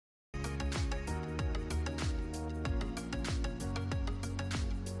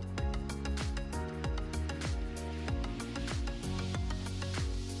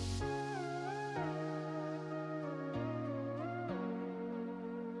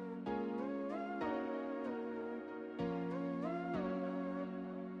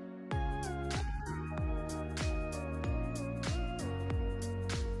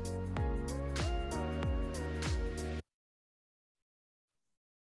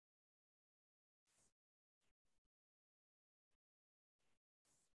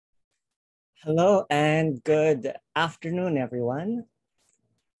Hello and good afternoon, everyone.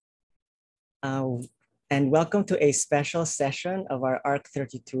 And welcome to a special session of our ARC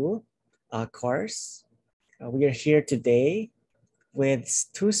 32 course. We are here today with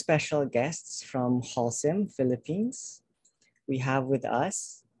two special guests from Holcim Philippines. We have with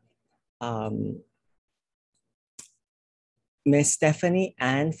us Ms. Stephanie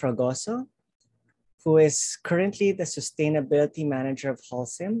Anne Frogoso, who is currently the Sustainability Manager of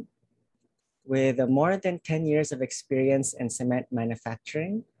Holcim with more than 10 years of experience in cement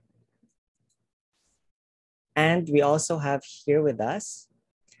manufacturing. And we also have here with us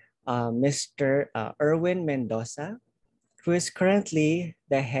Mr. Erwin Mendoza, who is currently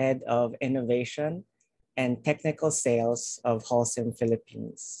the head of innovation and technical sales of Holcim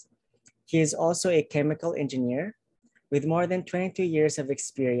Philippines. He is also a chemical engineer with more than 22 years of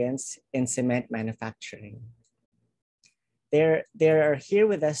experience in cement manufacturing. They are here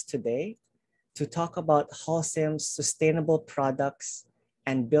with us today to talk about Holcim's sustainable products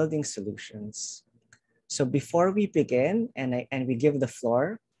and building solutions. So before we begin and we give the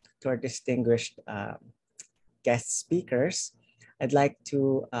floor to our distinguished guest speakers, I'd like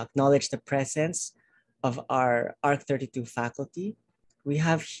to acknowledge the presence of our ARC 32 faculty. We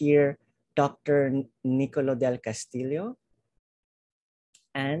have here Dr. Nicolo del Castillo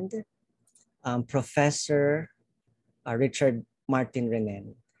and Professor Richard Martin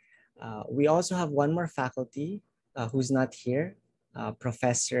Renen. We also have one more faculty who's not here,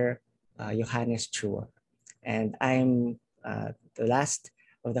 Professor Johannes Chua. And I'm the last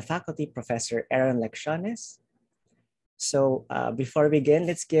of the faculty, Professor Aaron Lecciones. So before we begin,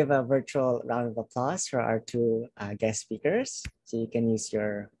 let's give a virtual round of applause for our two guest speakers. So you can use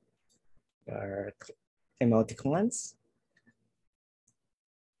your emoticons.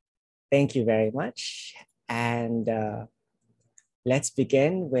 Thank you very much. And let's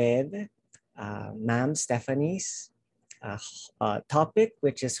begin with Ma'am Stephanie's topic,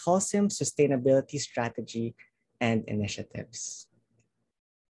 which is Holcim Sustainability Strategy and Initiatives.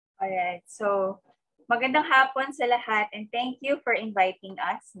 All right. So magandang hapon sa lahat and thank you for inviting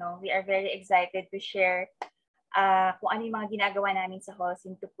us. No, we are very excited to share kung ano yung mga ginagawa namin sa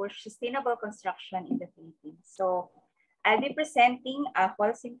Holcim to push sustainable construction in the Philippines. So I'll be presenting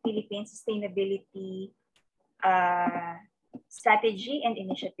Holcim Philippines Sustainability Strategy and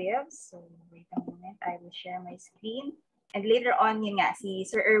Initiatives. So wait a moment, I will share my screen. And later on, yun nga, si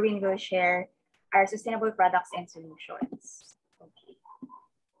Sir Erwin will share our sustainable products and solutions. Okay.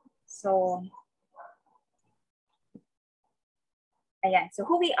 So, ayan. So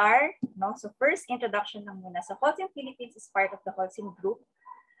who we are, no? So first introduction lang muna. So Holcim Philippines is part of the Holcim Group.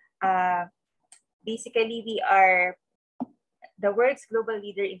 Basically, we are the world's global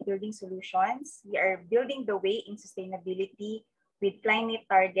leader in building solutions. We are building the way in sustainability with climate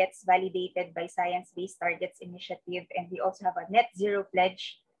targets validated by Science-Based Targets Initiative. And we also have a net zero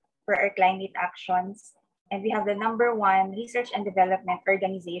pledge for our climate actions. And we have the #1 research and development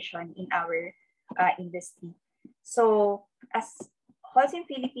organization in our industry. So as Holcim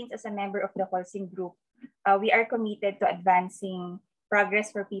Philippines, as a member of the Holcim Group, we are committed to advancing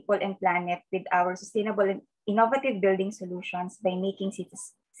progress for people and planet with our sustainable and innovative building solutions by making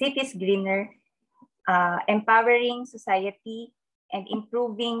cities greener, empowering society, and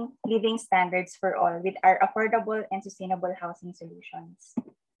improving living standards for all with our affordable and sustainable housing solutions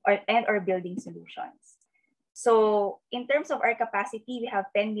or building solutions. So in terms of our capacity, we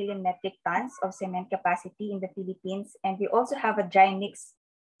have 10 million metric tons of cement capacity in the Philippines, and we also have a dry mix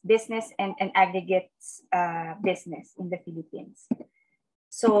business and an aggregates business in the Philippines.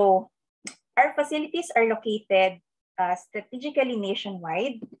 So our facilities are located strategically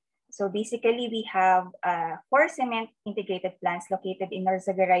nationwide. So basically, we have 4 cement integrated plants located in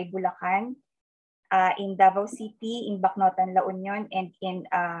Norzagaray, Bulacan, in Davao City, in Bacnotan, La Union, and in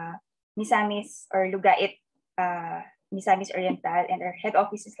Misamis or Lugait, Misamis Oriental, and our head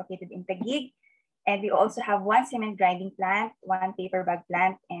office is located in Taguig. And we also have 1 cement grinding plant, 1 paper bag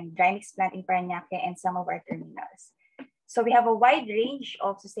plant, and dry mix plant in Parañaque, and some of our terminals. So we have a wide range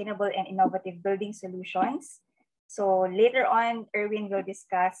of sustainable and innovative building solutions. So later on, Erwin will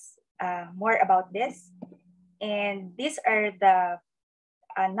discuss more about this. And these are the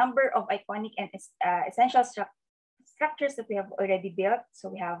number of iconic and essential structures that we have already built.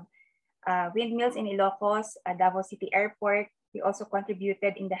 So we have windmills in Ilocos, Davao City Airport. We also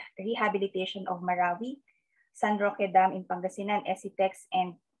contributed in the rehabilitation of Marawi, San Roque Dam in Pangasinan, Esitex,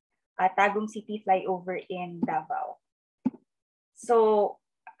 and Tagum City flyover in Davao. So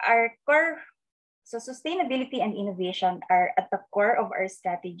our core, so sustainability and innovation are at the core of our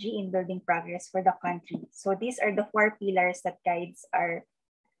strategy in building progress for the country. So these are the 4 pillars that guides our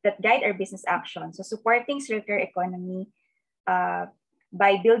that guide our business action. So supporting circular economy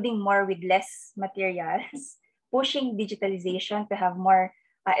by building more with less materials, pushing digitalization to have more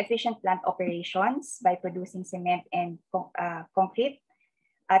efficient plant operations by producing cement and concrete,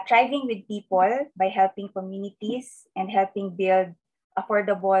 thriving with people by helping communities and helping build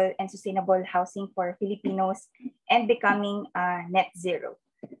affordable and sustainable housing for Filipinos, and becoming net zero.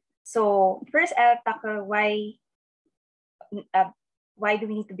 So first, I'll tackle why do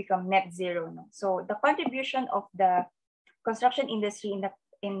we need to become net zero? No? So the contribution of the construction industry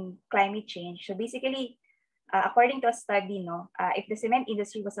in climate change. So basically, according to a study, if the cement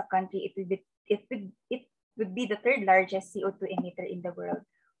industry was a country, it would be the third largest CO2 emitter in the world,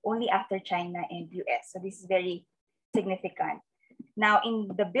 only after China and US. So this is very significant. Now, in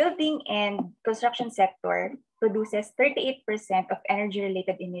the building and construction sector, produces 38% of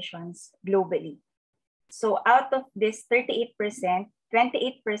energy-related emissions globally. So out of this 38%,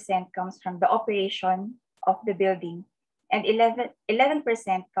 28% comes from the operation of the building, and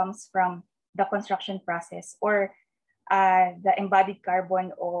 11% comes from the construction process, or the embodied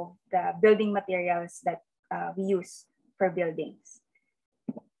carbon of the building materials that we use for buildings.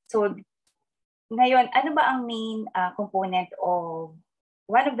 So ngayon, ano ba ang main component of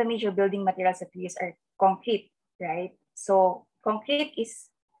one of the major building materials that we use are concrete, right? So concrete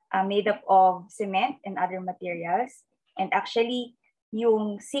is made up of cement and other materials. And actually,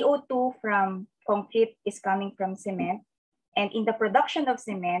 yung CO2 from concrete is coming from cement. And in the production of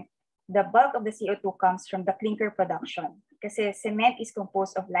cement, the bulk of the CO2 comes from the clinker production. Kasi cement is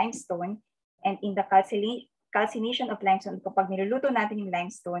composed of limestone, and in the calcination of limestone, kapag niluluto natin yung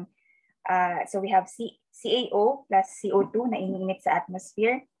limestone, so we have CaO plus CO2 na iniinit sa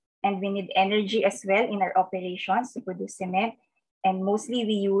atmosphere, and we need energy as well in our operations to produce cement. And mostly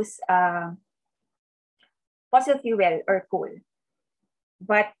we use fossil fuel or coal.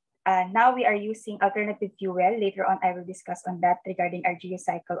 But now we are using alternative fuel. Later on, I will discuss on that regarding our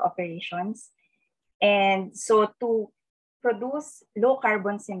geocycle operations. And so to produce low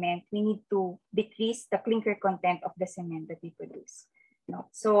carbon cement, we need to decrease the clinker content of the cement that we produce.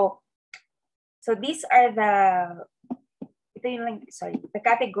 So these are the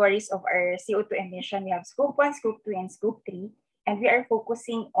categories of our CO2 emission. We have scope 1, scope 2, and scope 3. And we are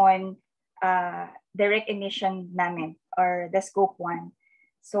focusing on direct emission namin, or the scope 1.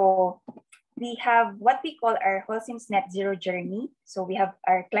 So we have what we call our Holcim's net zero journey. So we have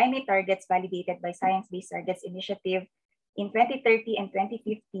our climate targets validated by Science Based Targets Initiative in 2030 and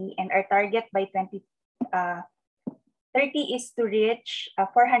 2050. And our target by 2030 is to reach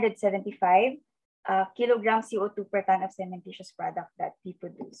 475 kilogram CO2 per ton of cementitious product that we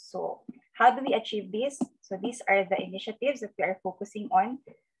produce. So how do we achieve this? So these are the initiatives that we are focusing on.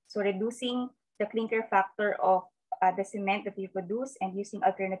 So reducing the clinker factor of the cement that we produce and using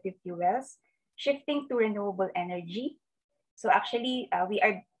alternative fuels, shifting to renewable energy. So actually, we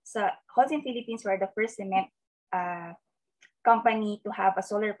are Holcim Philippines, we are the first cement company to have a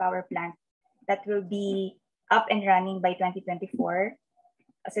solar power plant that will be up and running by 2024.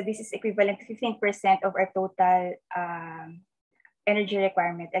 So this is equivalent to 15% of our total energy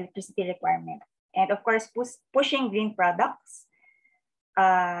requirement, electricity requirement. And of course, pushing green products.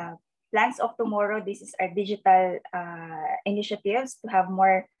 Plants of tomorrow, this is our digital initiatives to have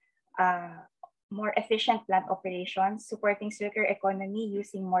more efficient plant operations, supporting circular economy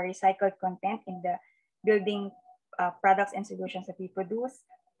using more recycled content in the building products and solutions that we produce.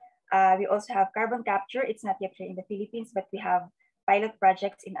 We also have carbon capture. It's not yet here in the Philippines, but we have pilot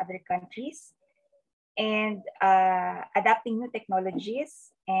projects in other countries. And adapting new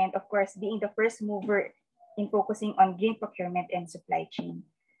technologies. And of course, being the first mover in focusing on green procurement and supply chain.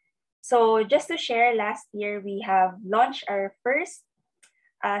 So just to share, last year, we have launched our first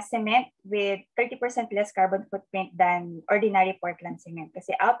cement with 30% less carbon footprint than ordinary Portland cement.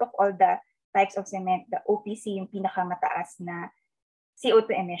 Kasi out of all the types of cement, the OPC yung pinakamataas na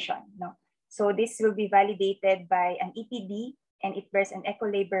CO2 emission. No? So this will be validated by an EPD, and it bears an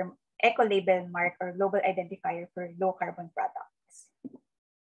eco-label mark or global identifier for low carbon products.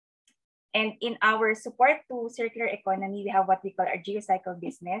 And in our support to circular economy, we have what we call our geocycle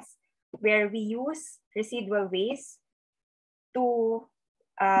business, where we use residual waste to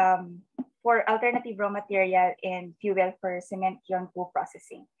for alternative raw material and fuel for cement kiln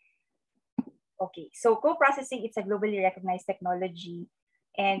co-processing. Okay, so co-processing, it's a globally recognized technology.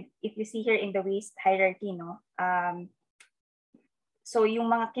 And if you see here in the waste hierarchy, so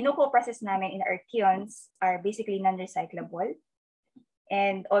yung mga kino-co-process namin in our kilns are basically non-recyclable.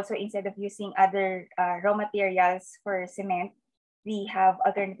 And also, instead of using other raw materials for cement, we have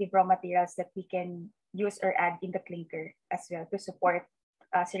alternative raw materials that we can use or add in the clinker as well to support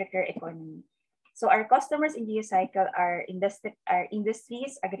circular economy. So our customers in GeoCycle are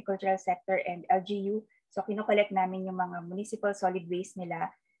industries, agricultural sector, and LGU. So kinokollect namin yung mga municipal solid waste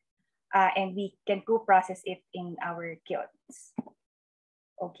nila and we can co-process it in our kilns.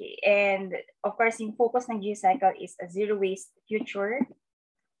 Okay, and of course, yung focus ng GeoCycle is a zero waste future.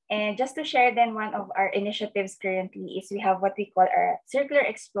 And just to share then one of our initiatives currently is we have what we call our Circular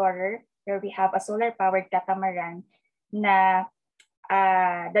Explorer, where we have a solar-powered catamaran na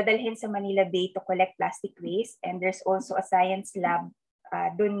dadalhin sa Manila Bay to collect plastic waste. And there's also a science lab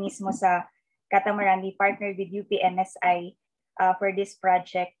dun mismo sa catamaran. We partnered with UPNSI for this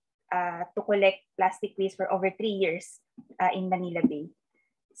project to collect plastic waste for over 3 years in Manila Bay.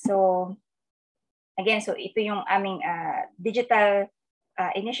 So again, so ito yung aming digital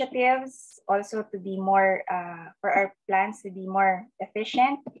initiatives, also to be more, for our plans to be more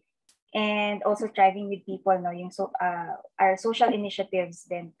efficient, and also thriving with people, no, yung our social initiatives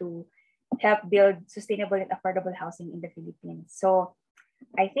then to help build sustainable and affordable housing in the Philippines. So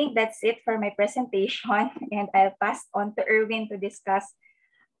I think that's it for my presentation, and I'll pass on to Erwin to discuss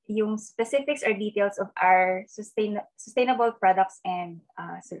yung specifics or details of our sustainable products and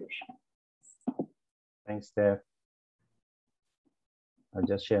solutions. Thanks, Steph. I'll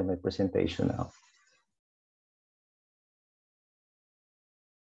just share my presentation now.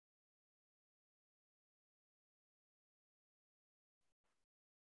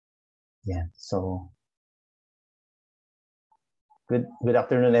 Yeah, so good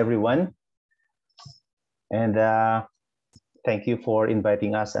afternoon, everyone. And thank you for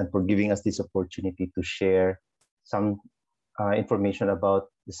inviting us and for giving us this opportunity to share some information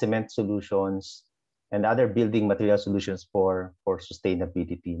about the cement solutions and other building material solutions for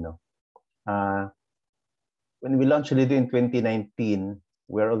sustainability. No? When we launched Lido in 2019,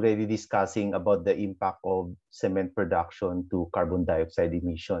 we're already discussing about the impact of cement production to carbon dioxide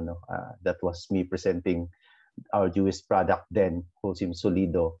emission. No? That was me presenting our US product then, Holcim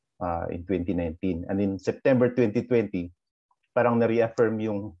Solido, in 2019. And in September 2020, parang na-reaffirm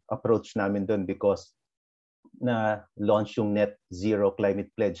yung approach namin doon because na-launch yung net zero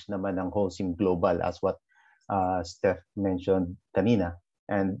climate pledge naman ng Holcim Global as what Steph mentioned kanina.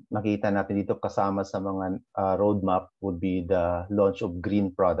 And makita natin dito kasama sa mga roadmap would be the launch of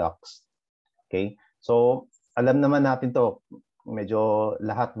green products. Okay? So alam naman natin to, medyo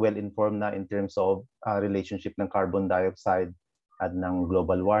lahat well-informed na in terms of relationship ng carbon dioxide at ng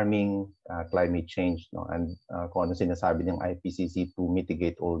global warming, climate change, no? And kung ano sinasabi ng IPCC to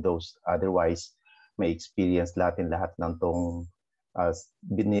mitigate all those. Otherwise, may experience lahat ng tong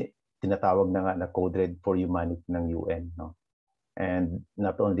tinatawag na nga na Code Red for Humanity ng UN. No? And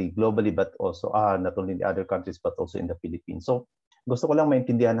not only globally, but also, not only in the other countries, but also in the Philippines. So, gusto ko lang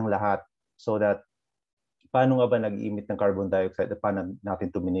maintindihan ng lahat so that paano nga ba nag-emit ng carbon dioxide at paano natin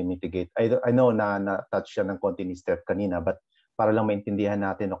ito minimitigate. I know na-touch siya ng konti ni Steph kanina, but para lang maintindihan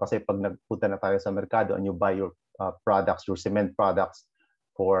natin, no? Kasi pag nagpunta na tayo sa merkado and you buy your products, your cement products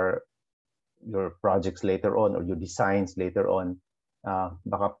for your projects later on or your designs later on,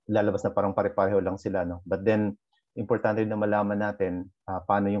 baka lalabas na parang pare-pareho lang sila. No? But then, importante na malaman natin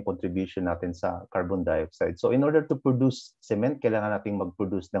paano yung contribution natin sa carbon dioxide. So in order to produce cement, kailangan nating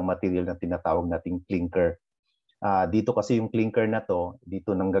mag-produce ng material na tinatawag nating clinker. Dito kasi yung clinker na to,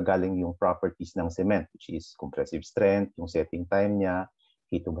 dito nanggagaling yung properties ng cement, which is compressive strength, yung setting time niya,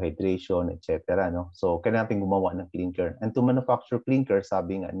 heat of hydration, etc. No? So kailangan natin gumawa ng clinker. And to manufacture clinker,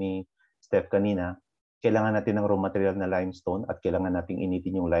 sabi nga ni Steph kanina, kailangan natin ng raw material na limestone at kailangan nating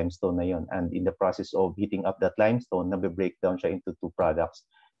initin yung limestone na yon. And in the process of heating up that limestone, nabe-breakdown siya into two products,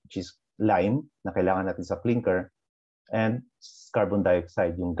 which is lime, na kailangan natin sa clinker, and carbon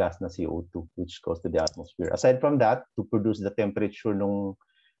dioxide, yung gas na CO2, which goes to the atmosphere. Aside from that, to produce the temperature nung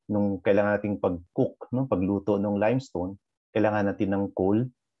kailangan nating pag-cook, no? Pagluto ng limestone, kailangan natin ng coal,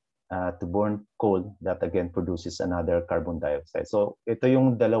 to burn coal, that again produces another carbon dioxide. So ito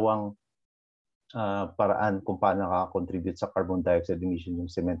yung dalawang paraan kung paano nakaka-contribute sa carbon dioxide emission yung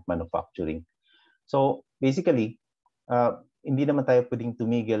cement manufacturing. So basically, hindi naman tayo pwedeng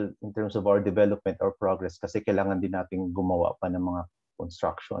tumigil in terms of our development or progress kasi kailangan din nating gumawa pa ng mga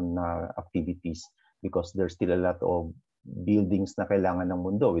construction na activities because there's still a lot of buildings na kailangan ng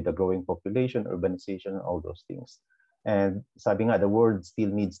mundo with a growing population, urbanization, and all those things. And sabi nga, the world still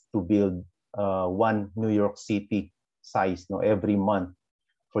needs to build one New York City size, no, every month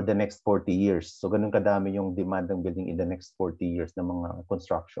for the next 40 years. So ganun kadami yung demand ng building in the next 40 years ng mga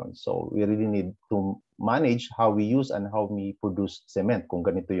construction. So we really need to manage how we use and how we produce cement kung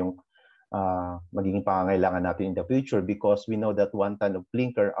ganito yung magiging pangangailangan natin in the future because we know that 1 ton of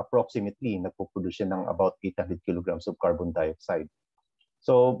clinker approximately nagpo-produce ng about 800 kilograms of carbon dioxide.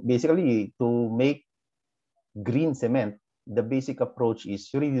 So basically, to make green cement, the basic approach is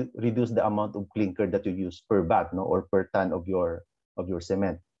you reduce the amount of clinker that you use per bag, no, or per ton of your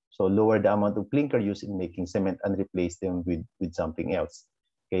cement. So lower the amount of clinker used in making cement and replace them with something else.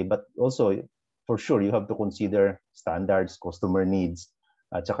 Okay, but also for sure you have to consider standards, customer needs,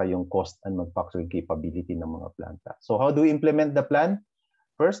 at saka yung cost and manufacturing capability ng mga planta. So how do we implement the plan?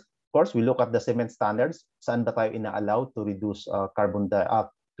 First, of course, we look at the cement standards. Saan ba tayo ina-allow to reduce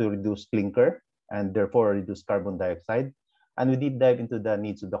to reduce clinker and therefore reduce carbon dioxide? And we deep dive into the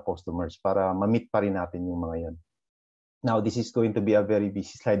needs of the customers para ma-meet pa rin natin yung mga yan. Now, this is going to be a very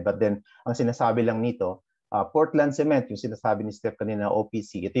busy slide, but then ang sinasabi lang nito, Portland cement, yung sinasabi ni Steph kanina,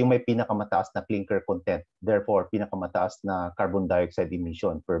 OPC, ito yung may pinakamataas na clinker content, therefore pinakamataas na carbon dioxide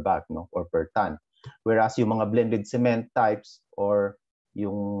emission per bag, no, or per ton. Whereas yung mga blended cement types or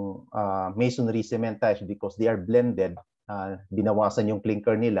yung masonry cement types, because they are blended, binawasan yung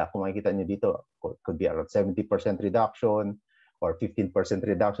clinker nila. Kung makikita nyo dito, could be around 70% reduction or 15%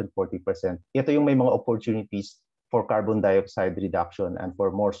 reduction, 40%. Ito yung may mga opportunities for carbon dioxide reduction and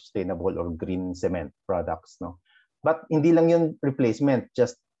for more sustainable or green cement products, no? But hindi lang yung replacement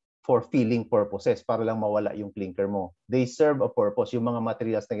just for filling purposes, para lang mawala yung clinker mo. They serve a purpose, yung mga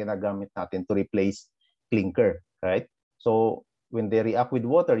materials na ginagamit natin to replace clinker, right? So when they react with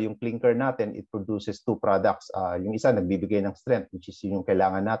water, yung clinker natin, it produces two products. Yung isa nagbibigay ng strength, which is yung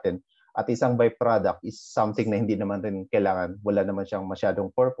kailangan natin. At isang byproduct is something na hindi naman rin kailangan, wala naman siyang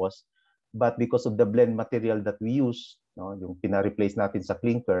masyadong purpose. But because of the blend material that we use, no, yung pina-replace natin sa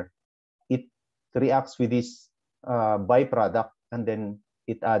clinker, it reacts with this byproduct and then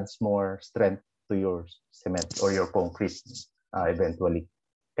it adds more strength to your cement or your concrete eventually.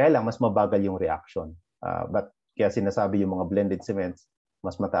 Kaya lang, mas mabagal yung reaction. But kaya sinasabi yung mga blended cements,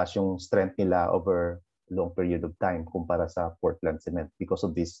 mas mataas yung strength nila over a long period of time kumpara sa Portland cement because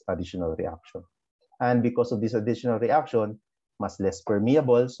of this additional reaction. And because of this additional reaction, mas less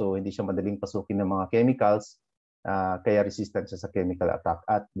permeable, so hindi siya madaling pasukin ng mga chemicals, kaya resistant siya sa chemical attack.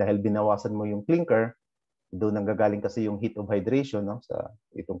 At dahil binawasan mo yung clinker, doon nanggagaling kasi yung heat of hydration, no? Sa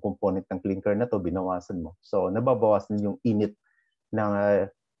itong component ng clinker na to, binawasan mo. So nababawasan yung init na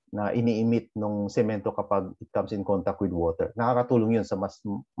ini-emit ng semento kapag it comes in contact with water. Nakakatulong yun sa mas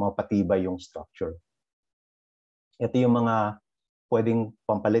mapatibay yung structure. Ito yung mga pwedeng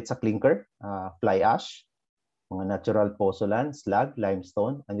pampalit sa clinker, fly ash, mga natural pozzolan, slag,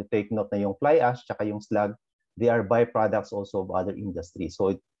 limestone, and you take note na yung fly ash tsaka yung slag, they are byproducts also of other industries.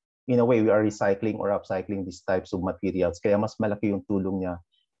 So in a way, we are recycling or upcycling these types of materials. Kaya mas malaki yung tulong niya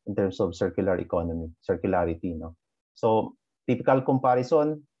in terms of circular economy, circularity. No? So typical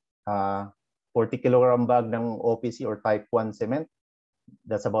comparison, 40 kilogram bag ng OPC or type 1 cement,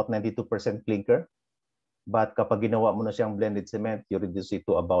 that's about 92% clinker. But kapag ginawa mo na siyang blended cement, you reduce it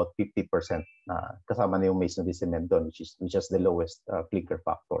to about 50%. Kasama na yung masonry cement doon, which is the lowest clinker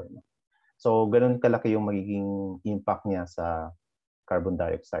factor. No? So, ganun kalaki yung magiging impact niya sa carbon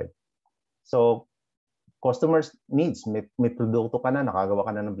dioxide. So, customers needs, may produkto ka na, nakagawa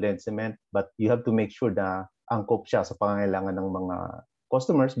ka na ng blended cement, but you have to make sure na angkop siya sa pangangailangan ng mga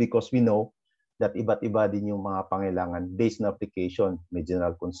customers because we know that iba't iba din yung mga pangailangan based on application. May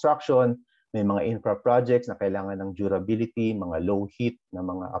general construction, may mga infra projects na kailangan ng durability, mga low heat na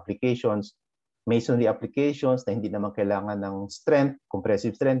mga applications, masonry applications na hindi naman kailangan ng strength,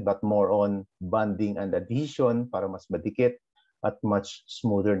 compressive strength, but more on bonding and adhesion para mas madikit at much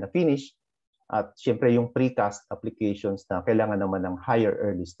smoother na finish. At syempre yung precast applications na kailangan naman ng higher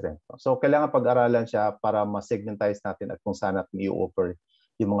early strength. So kailangan pag-aralan siya para ma-segmentize natin at kung saan natin i-offer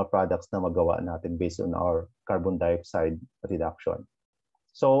yung mga products na magawa natin based on our carbon dioxide reduction.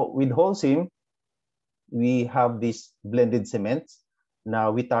 So with Holcim, we have these blended cements na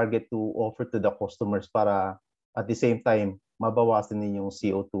we target to offer to the customers para at the same time mabawasan din yung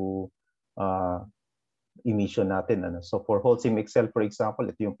CO2 emission natin. So for Holcim Excel, for example,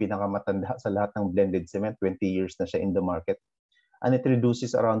 ito yung pinakamatanda sa lahat ng blended cement, 20 years na siya in the market. And it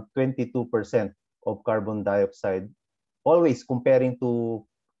reduces around 22% of carbon dioxide, always comparing to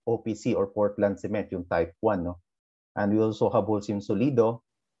OPC or Portland cement, yung type 1, no? And we also have Holcim Solido,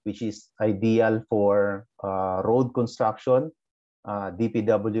 which is ideal for road construction.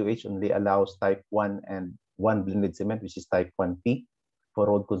 DPWH only allows type 1 and 1 blended cement, which is type 1P, for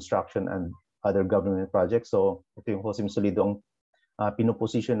road construction and other government projects. So ito yung Holcim Solido ang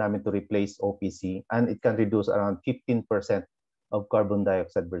pinuposition namin to replace OPC, and it can reduce around 15% of carbon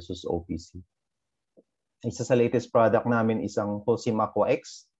dioxide versus OPC. Isa sa latest product namin is ang Holcim Aqua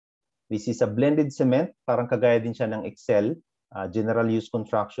X. This is a blended cement, parang kagaya din siya ng Excel, general use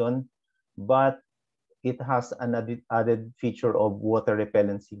construction, but it has an added feature of water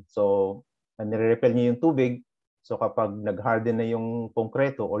repellency. So, nire-repel niya yung tubig. So kapag nag-harden na yung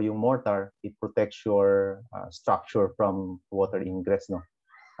konkreto or yung mortar, it protects your structure from water ingress, no,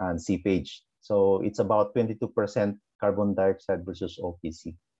 and seepage. So it's about 22% carbon dioxide versus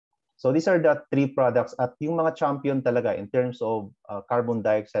OPC. So these are the three products. At yung mga champion talaga in terms of carbon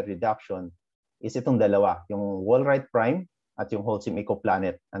dioxide reduction is itong dalawa, yung Wallrite Prime at yung Holcim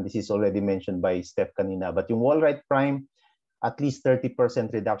EcoPlanet. And this is already mentioned by Steph kanina. But yung Wallrite Prime, at least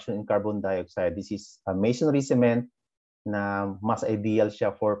 30% reduction in carbon dioxide. This is a masonry cement na mas ideal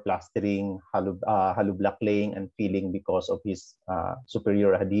siya for plastering, hollow block laying, and filling because of his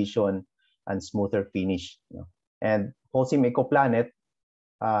superior adhesion and smoother finish. And Holcim EcoPlanet,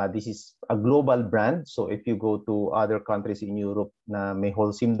 this is a global brand. So if you go to other countries in Europe na may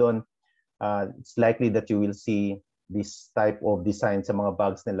Holcim doon, it's likely that you will see this type of design sa mga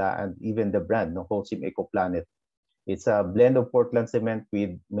bags nila and even the brand, no, Holcim EcoPlanet. It's a blend of Portland cement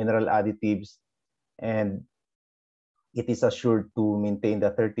with mineral additives, and it is assured to maintain the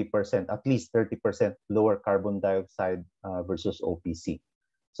 30%, at least 30% lower carbon dioxide versus OPC.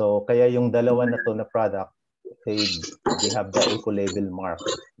 So kaya yung dalawa na to na product, they have the eco-label mark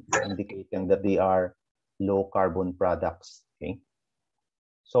indicating that they are low carbon products. Okay,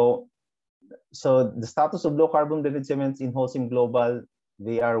 so the status of low carbon blended cements in Holcim Global,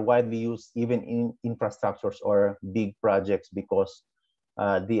 they are widely used even in infrastructures or big projects because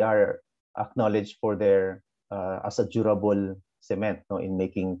they are acknowledged for their as a durable cement, no, in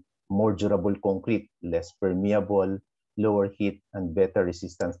making more durable concrete, less permeable, lower heat, and better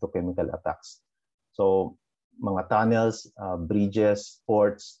resistance to chemical attacks. So mga tunnels, bridges,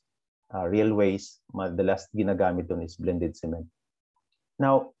 ports, railways, madalas ginagamit doon is blended cement.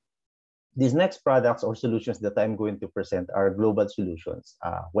 Now, these next products or solutions that I'm going to present are global solutions.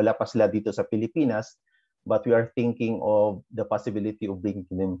 Wala pa sila dito sa Pilipinas, but we are thinking of the possibility of bringing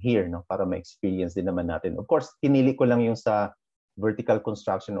them here, no, para ma-experience din naman natin. Of course, pinili ko lang yung sa vertical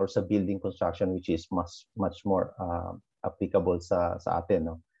construction or sa building construction, which is much more applicable sa atin.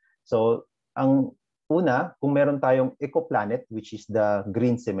 No? So, ang una, kung meron tayong EcoPlanet, which is the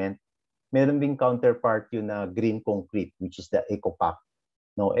green cement, meron ding counterpart yun na green concrete, which is the EcoPack.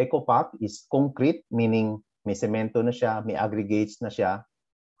 No, EcoPack is concrete, meaning may semento na siya, may aggregates na siya,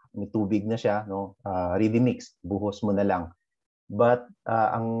 may tubig na siya, no, ready mix, buhos mo na lang. But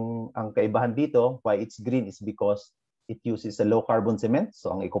ang kaibahan dito, why it's green is because it uses a low carbon cement.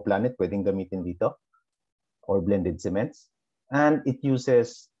 So ang EcoPlanet pwedeng gamitin dito or blended cements, and it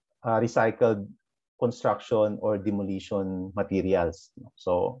uses recycled construction or demolition materials.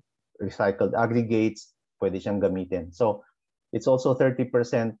 So recycled aggregates, pwede siyang gamitin. So it's also 30%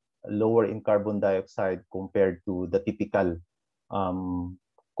 lower in carbon dioxide compared to the typical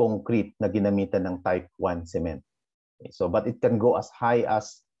concrete na ginamitan ng type 1 cement. Okay, so, but it can go as high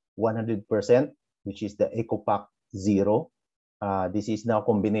as 100%, which is the EcoPack Zero. This is now a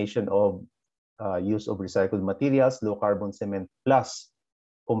combination of use of recycled materials, low carbon cement, plus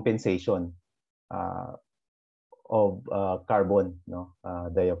compensation of carbon, no,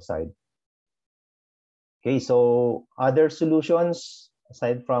 dioxide. Okay, so other solutions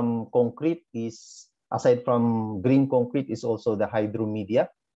aside from green concrete is also the hydromedia.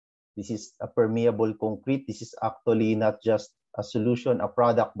 This is a permeable concrete. This is actually not just a solution, a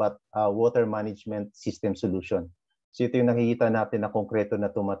product, but a water management system solution. So ito yung nakikita natin na konkreto na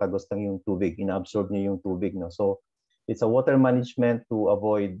tumatagos lang yung tubig, inaabsorb niya yung tubig, no? So it's a water management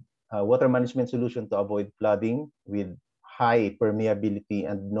solution to avoid flooding with high permeability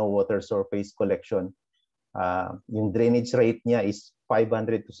and no water surface collection. Yung drainage rate niya is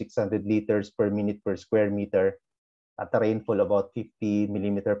 500 to 600 liters per minute per square meter at a rainfall about 50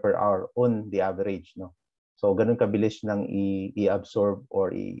 millimeter per hour on the average, no? So ganun kabilis nang i-absorb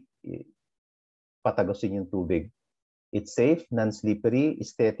or patagosin yung tubig. It's safe, non-slippery,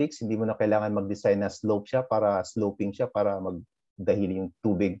 aesthetics, hindi mo na kailangan mag-design na sloping siya para magdahil yung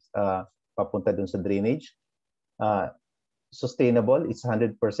tubig papunta dun sa drainage. Sustainable, it's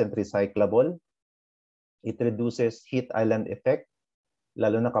 100% recyclable. It reduces heat island effect,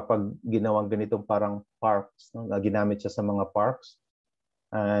 lalo na kapag ginawang ganitong parang parks, no? Na ginamit siya sa mga parks.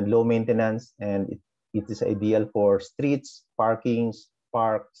 And low maintenance, and it is ideal for streets, parkings,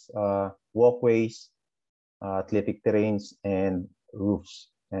 parks, walkways, athletic terrains, and roofs,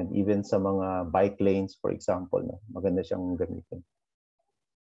 and even sa mga bike lanes, for example. No? Maganda siyang gamitin.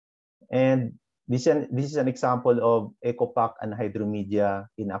 And this is an example of EcoPack and hydromedia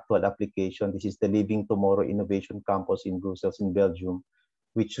in actual application. This is the Living Tomorrow Innovation Campus in Brussels, in Belgium,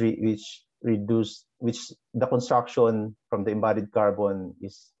 which the construction from the embodied carbon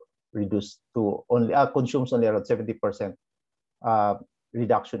is reduced to only consumes only around 70%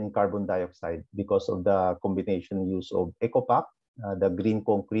 reduction in carbon dioxide because of the combination use of ecopack, the green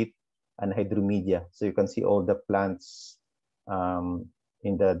concrete, and hydromedia. So you can see all the plants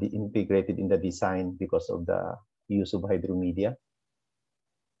integrated in the design because of the use of hydromedia.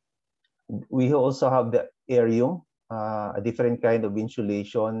 We also have the aerium, a different kind of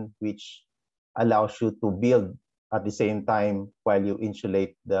insulation which allows you to build at the same time while you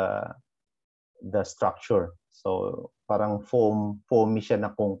insulate the structure. So parang foamy siya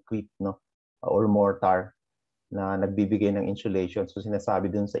na concrete, no, or mortar na nagbibigay ng insulation. So sinasabi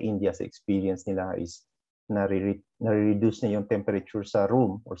dun sa India, sa experience nila is nare-reduce na yung temperature sa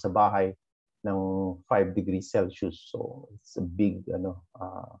room or sa bahay ng 5 degrees Celsius. So it's a big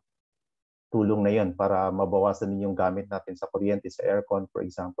tulong na yun para mabawasan din yung gamit natin sa kuryente, sa aircon, for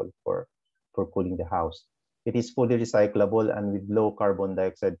example, for cooling the house. It is fully recyclable and with low carbon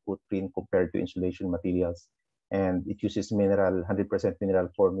dioxide footprint compared to insulation materials. And it uses 100% mineral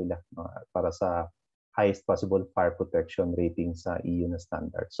formula para sa highest possible fire protection rating sa EU na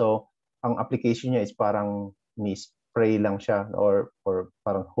standard. So, ang application niya is parang ni-spray lang siya or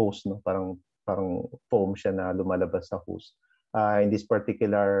parang hose, no? Parang foam siya na lumalabas sa hose. In this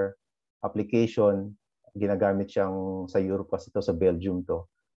particular application, ginagamit siyang sa Europe kasi ito, sa Belgium to.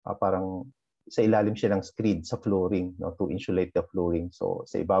 Parang sa ilalim siya ng screed sa flooring, no, to insulate the flooring. So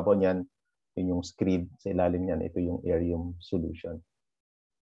sa ibabaw niyan, yun yung screed. Sa ilalim niyan, ito yung aerium solution.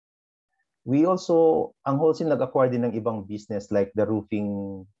 We also, ang Holcim nag-acquire din ng ibang business like the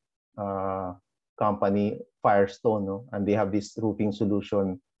roofing company, Firestone, no? And they have this roofing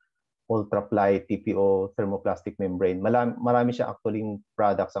solution, ultra-ply TPO thermoplastic membrane. Marami siya actually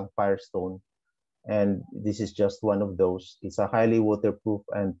products ang Firestone. And this is just one of those. It's a highly waterproof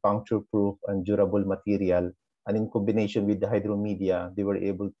and puncture-proof and durable material. And in combination with the hydromedia, they were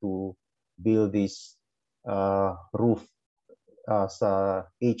able to build this roof sa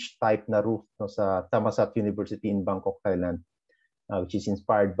H-type na roof, no, sa Thammasat University in Bangkok, Thailand, which is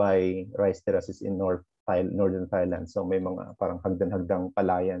inspired by rice terraces in northern Thailand. So may mga parang hagdan-hagdang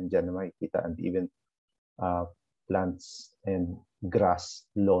palayan dyan na makikita, and even plants and grass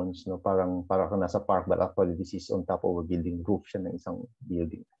lawns, no, parang nasa park, but actually this is on top of a building, roof siya ng isang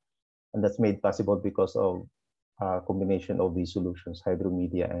building. And that's made possible because of combination of these solutions,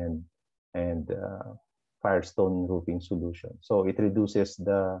 hydromedia and Firestone roofing solution. So it reduces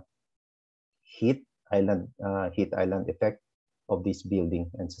the heat island effect of this building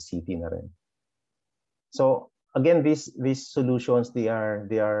and sa city na rin. So again, these solutions, they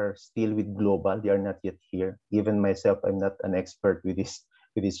are still with global. They are not yet here. Even myself, I'm not an expert with these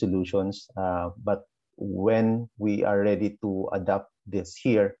solutions. But when we are ready to adapt this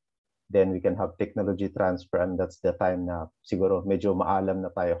here, then we can have technology transfer, and that's the time na siguro medyo maalam na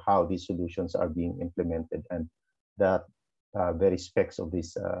tayo how these solutions are being implemented and the very specs of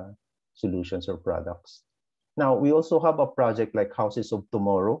these solutions or products. Now, we also have a project like Houses of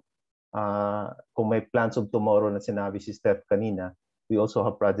Tomorrow. Kung may plans of tomorrow na sinabi si Steph kanina, we also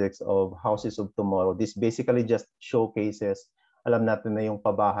have projects of Houses of Tomorrow. This basically just showcases, alam natin na yung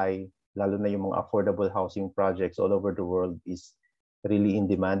pabahay, lalo na yung mga affordable housing projects all over the world is really in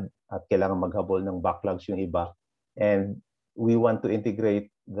demand at kailangan maghabol ng backlogs yung iba. And we want to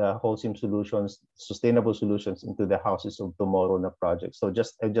integrate the Holcim solutions, sustainable solutions into the Houses of Tomorrow na project. So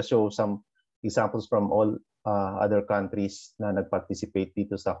I'll just show some examples from all other countries na nag-participate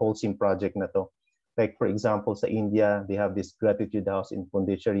dito sa Holcim project na to. Like for example, sa India, they have this Gratitude House in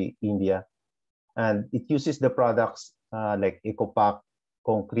Pondicherry, India. And it uses the products like EcoPack,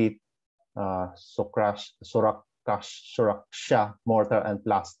 concrete, Suraksha, mortar and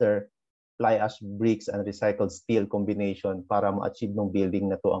plaster, fly ash bricks, and recycled steel combination para ma-achieve ng building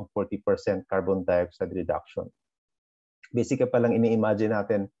na to ang 40% carbon dioxide reduction. Basically palang ini-imagine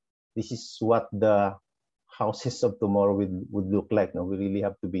natin, this is what the houses of tomorrow would look like. No? We really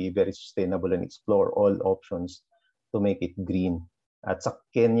have to be very sustainable and explore all options to make it green. At sa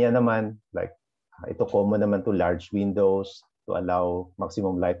Kenya naman, like ito common naman to large windows to allow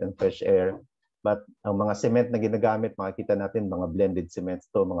maximum light and fresh air. But ang mga cement na ginagamit, makikita natin mga blended cements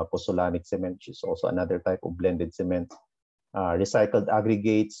to, mga pozzolanic cement, which is also another type of blended cement. Recycled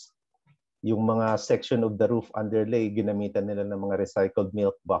aggregates, yung mga section of the roof underlay, ginamitan nila ng mga recycled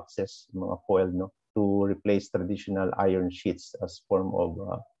milk boxes, mga foil, no, to replace traditional iron sheets as form of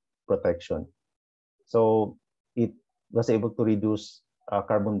protection. So it was able to reduce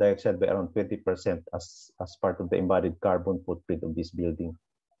carbon dioxide by around 20% as part of the embodied carbon footprint of this building.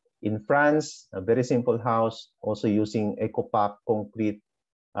 In France, a very simple house, also using EcoPack concrete,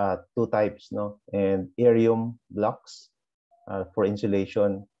 two types, no, and aerium blocks for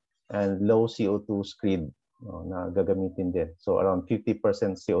insulation. and low CO2 screed na gagamitin din. So around 50%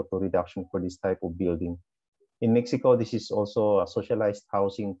 CO2 reduction for this type of building. In Mexico, this is also a socialized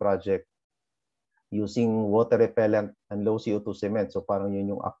housing project using water repellent and low CO2 cement. So parang yun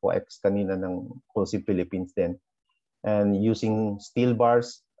yung Aqua-X kanina ng Holcim Philippines din. And using steel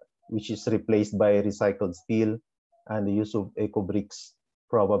bars, which is replaced by recycled steel, and the use of eco bricks.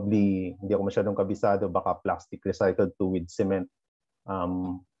 Probably, hindi ako masyadong kabisado, baka plastic recycled to with cement,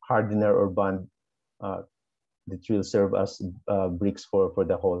 hardener or bond that will serve as bricks for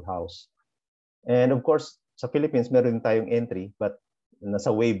the whole house. And of course, sa Philippines, meron tayong entry, but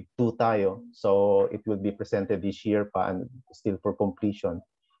nasa wave 2 tayo. So it will be presented this year pa and still for completion.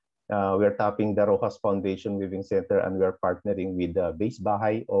 We are tapping the Rojas Foundation Weaving Center, and we are partnering with the Base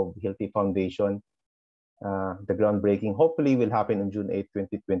Bahay of Hilti Foundation. The groundbreaking hopefully will happen on June 8,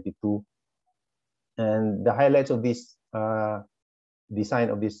 2022. And the highlights of this design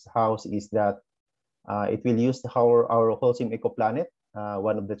of this house is that it will use our Holcim EcoPlanet,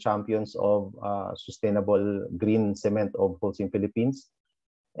 one of the champions of sustainable green cement of Holcim Philippines.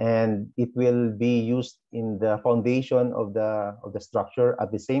 And it will be used in the foundation of the structure.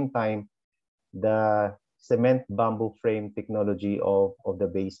 At the same time, the cement bamboo frame technology of the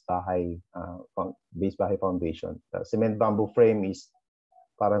Base Bahay Foundation. The cement bamboo frame is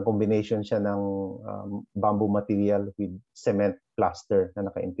parang combination siya ng bamboo material with cement plaster na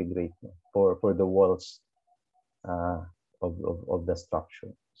naka-integrate for the walls of the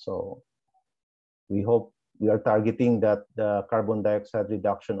structure. So we hope we are targeting that the carbon dioxide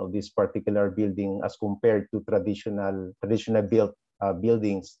reduction of this particular building as compared to traditional built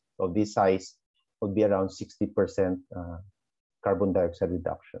buildings of this size would be around 60% carbon dioxide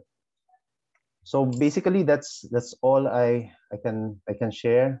reduction. So basically, that's all I can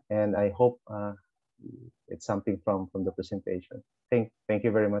share, and I hope it's something from the presentation. Thank you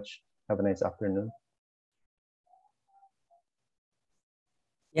very much. Have a nice afternoon.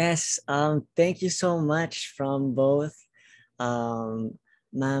 Yes, thank you so much from both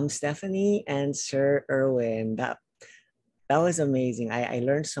Ma'am Stephanie and Sir Erwin. That was amazing. I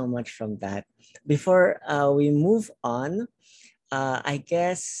learned so much from that. Before we move on, I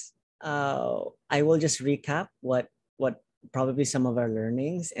guess I will just recap what probably some of our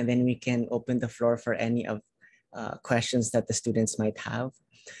learnings, and then we can open the floor for any of questions that the students might have.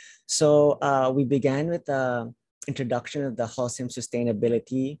 So we began with the introduction of the Holcim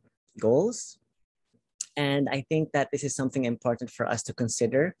sustainability goals. And I think that this is something important for us to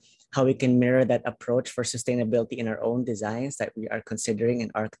consider, how we can mirror that approach for sustainability in our own designs that we are considering in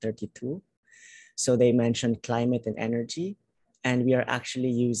ARC 32. So they mentioned climate and energy, and we are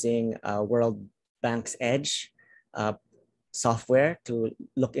actually using World Bank's EDGE software to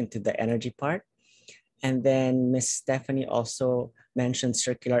look into the energy part. And then Ms. Stephanie also mentioned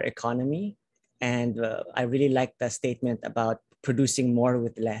circular economy. And I really like the statement about producing more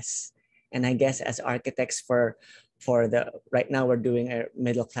with less. And I guess as architects for right now we're doing a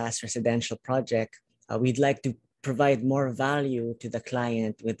middle-class residential project, we'd like to provide more value to the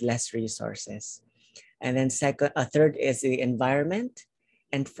client with less resources. And then third is the environment.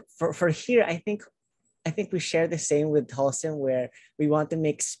 And for here, I think we share the same with Holcim, where we want to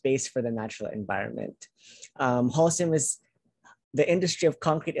make space for the natural environment. Holcim is the industry of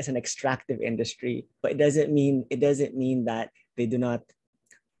concrete is an extractive industry, but it doesn't mean that they do not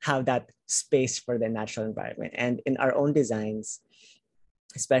have that space for the natural environment. And in our own designs,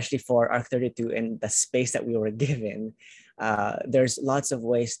 especially for ARC 32 and the space that we were given, there's lots of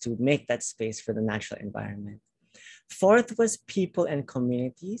ways to make that space for the natural environment. Fourth was people and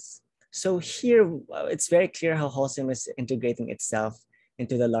communities. So here, it's very clear how Holcim is integrating itself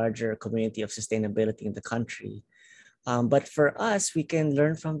into the larger community of sustainability in the country. But for us, we can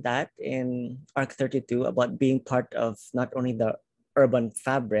learn from that in ARC 32 about being part of not only the urban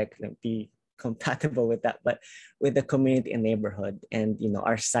fabric, and be compatible with that, but with the community and neighborhood. And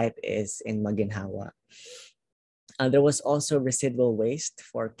our site is in Maginhawa. There was also residual waste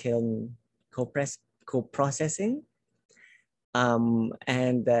for kiln co-processing.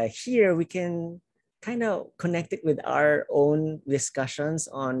 And here we can kind of connect it with our own discussions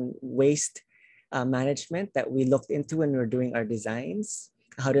on waste management that we looked into when we were doing our designs.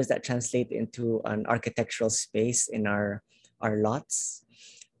 How does that translate into an architectural space in our lots?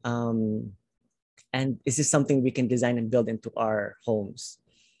 And is this something we can design and build into our homes?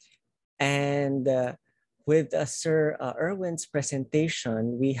 And with Sir Erwin's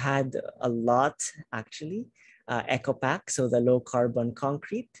presentation, we had a lot actually. EcoPack, so the low carbon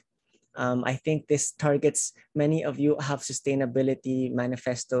concrete. I think this targets, many of you have sustainability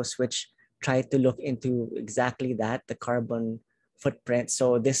manifestos which try to look into exactly that, the carbon footprint.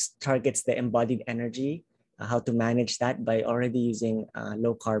 So this targets the embodied energy, how to manage that by already using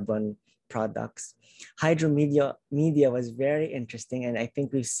low carbon products. Hydromedia was very interesting, and I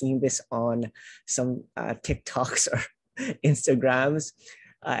think we've seen this on some TikToks or Instagrams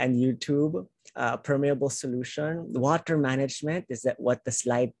and YouTube. Permeable solution. Water management is that what the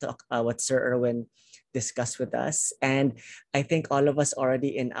slide talk, what Sir Erwin discussed with us. And I think all of us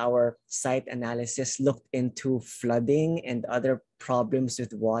already in our site analysis looked into flooding and other problems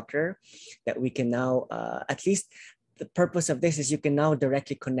with water that we can now, at least the purpose of this is you can now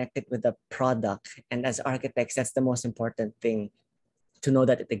directly connect it with the product. And as architects, that's the most important thing, to know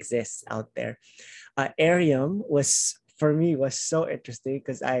that it exists out there. Arium was, for me, was so interesting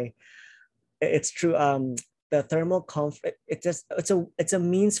because it's true. The thermal comfort, it's a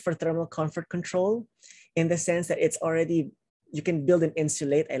means for thermal comfort control, in the sense that it's already, you can build and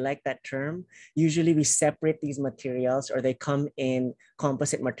insulate. I like that term. Usually we separate these materials, or they come in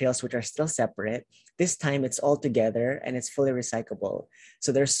composite materials which are still separate. This time it's all together and it's fully recyclable.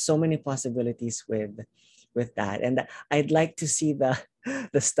 So there's so many possibilities with that. And I'd like to see the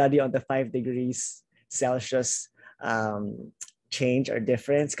study on the 5 degrees Celsius change or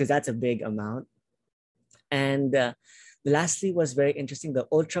difference, because that's a big amount. And lastly was very interesting, the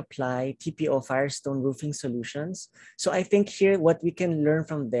ultra-ply TPO Firestone roofing solutions. So I think here what we can learn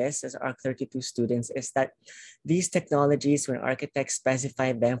from this as ARC32 students is that these technologies, when architects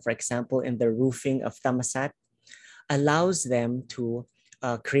specify them, for example, in the roofing of Thammasat, allows them to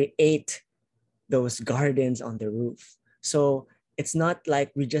create those gardens on the roof. So it's not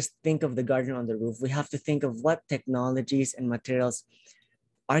like we just think of the garden on the roof. We have to think of what technologies and materials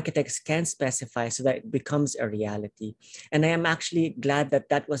architects can specify so that it becomes a reality. And I am actually glad that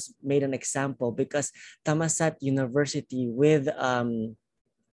that was made an example, because Thammasat University with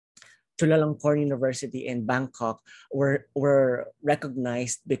Chulalongkorn University in Bangkok were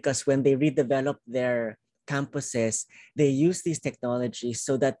recognized because when they redeveloped their campuses, they used these technologies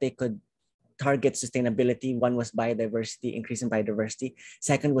so that they could target sustainability. One was biodiversity, increasing biodiversity.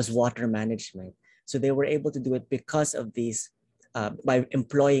 Second was water management. So they were able to do it because of these, by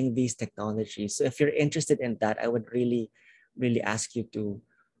employing these technologies. So if you're interested in that, I would really, really ask you to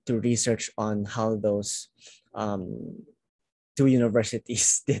research on how those 2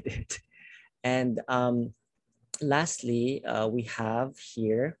 universities did it. And lastly, we have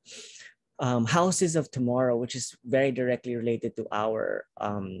here houses of tomorrow, which is very directly related to our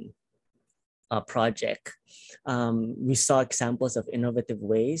project. We saw examples of innovative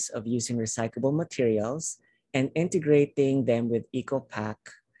ways of using recyclable materials and integrating them with EcoPack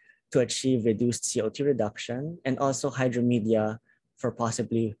to achieve reduced CO2 reduction, and also hydromedia for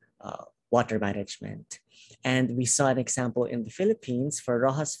possibly water management. And we saw an example in the Philippines for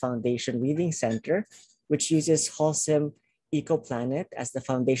Rojas Foundation Weaving Center, which uses Holcim EcoPlanet as the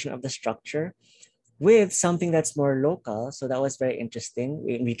foundation of the structure, with something that's more local. So that was very interesting.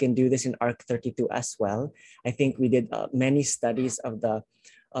 We can do this in ARC32 as well. I think we did many studies of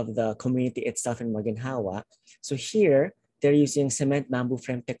the community itself in Maginhawa. So here, they're using cement bamboo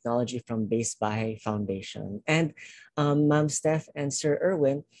frame technology from Base Bahay Foundation. And Ma'am Steph and Sir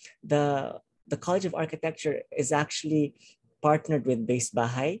Erwin, the College of Architecture is actually partnered with Base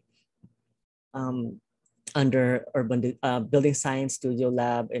Bahay under Urban Building Science Studio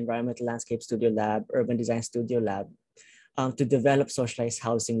Lab, Environmental Landscape Studio Lab, Urban Design Studio Lab, to develop socialized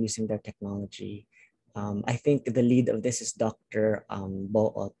housing using their technology. I think the lead of this is Dr.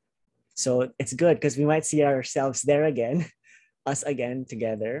 Boot. So it's good because we might see ourselves there again, us again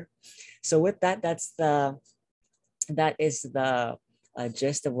together. So with that, that is the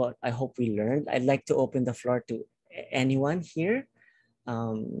gist of what I hope we learned. I'd like to open the floor to anyone here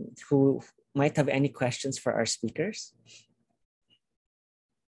who might have any questions for our speakers.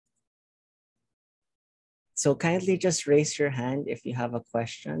 So kindly just raise your hand if you have a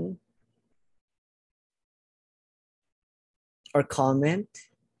question or comment.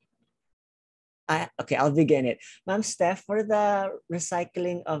 Okay, I'll begin it. Ma'am Steph, for the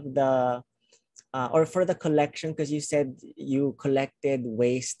recycling of the, or for the collection, because you said you collected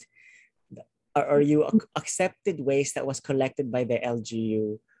waste, or you accepted waste that was collected by the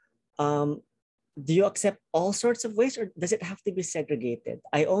LGU. Do you accept all sorts of waste, or does it have to be segregated?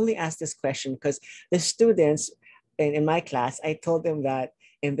 I only ask this question because the students in my class, I told them that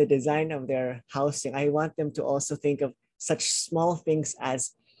in the design of their housing, I want them to also think of such small things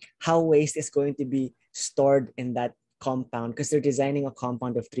as how waste is going to be stored in that compound, because they're designing a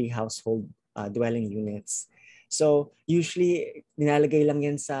compound of 3 household dwelling units. So usually nilalagay lang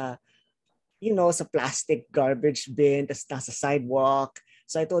yan sa, you know, sa plastic garbage bin, tas nasa sidewalk.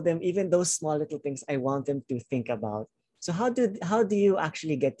 So I told them even those small little things I want them to think about. So how do you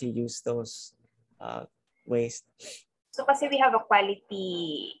actually get to use those waste? So kasi we have a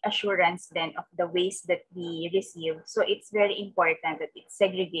quality assurance then of the waste that we receive. So it's very important that it's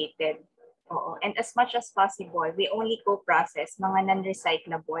segregated. Oo. And as much as possible, we only co-process mga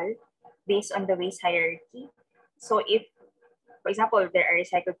non-recyclable based on the waste hierarchy. So if, for example, there are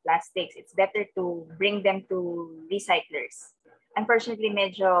recycled plastics, it's better to bring them to recyclers. Unfortunately,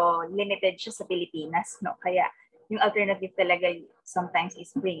 medyo limited siya sa Pilipinas, no? Kaya yung alternative talaga sometimes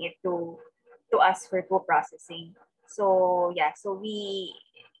is bring it to us for co-processing. So yeah, so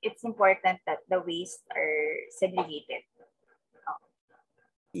it's important that the waste are segregated.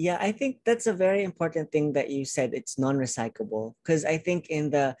 Yeah, I think that's a very important thing that you said. It's non-recyclable, because I think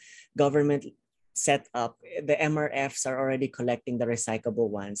in the government setup, the MRFs are already collecting the recyclable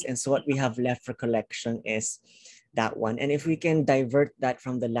ones. And so what we have left for collection is that one. And if we can divert that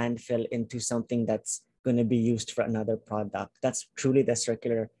from the landfill into something that's going to be used for another product, that's truly the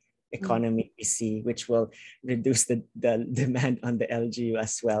circular economy we see, which will reduce the demand on the LGU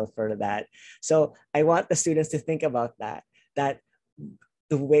as well for that. So I want the students to think about that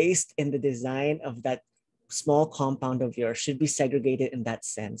the waste in the design of that small compound of yours should be segregated in that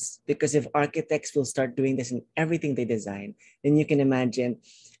sense. Because if architects will start doing this in everything they design, then you can imagine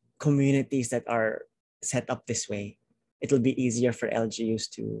communities that are set up this way. It'll be easier for LGUs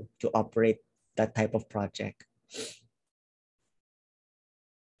to operate that type of project.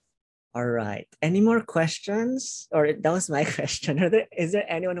 All right. Any more questions? Or that was my question. Is there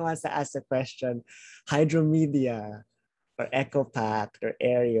anyone who wants to ask a question? Hydromedia or EcoPact or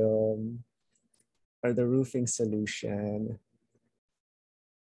Aerium or the roofing solution?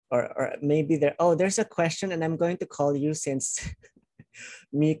 Or maybe there's a question, and I'm going to call you since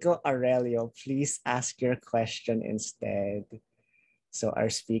Miko Aurelio, please ask your question instead, so our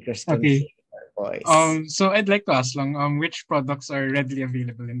speakers can hear our voice. So I'd like to ask lang, which products are readily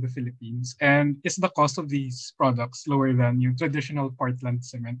available in the Philippines, and is the cost of these products lower than yung traditional Portland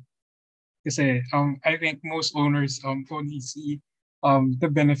cement? Kasi I think most owners only see the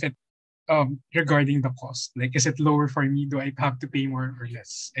benefit regarding the cost. Like, is it lower for me? Do I have to pay more or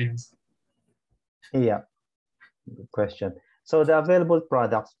less? Ayun. Yeah, good question. So the available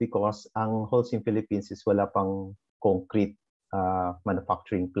products, because ang Holcim Philippines is wala pang concrete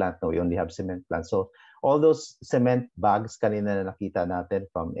manufacturing plant. No, we only have cement plant. So all those cement bags kanina na nakita natin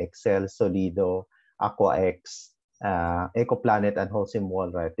from Excel, Solido, AquaX, EcoPlanet, and Holcim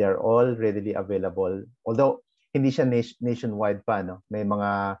Wallride, they are all readily available. Although hindi siya nationwide pa, no? May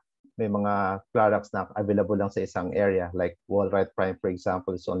mga products na available lang sa isang area, like Wallride Prime, for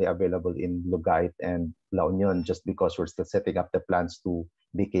example, is only available in Lugait and La Union, just because we're still setting up the plants to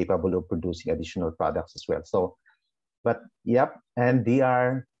be capable of producing additional products as well. So, but yep, and they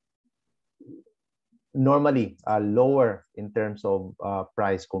are normally lower in terms of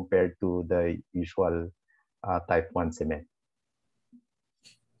price compared to the usual type 1 cement.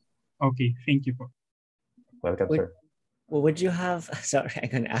 Okay, thank you po. Welcome, sir. Would you have, sorry, I'm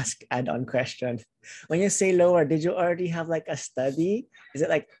going to ask add-on question. When you say lower, did you already have like a study? Is it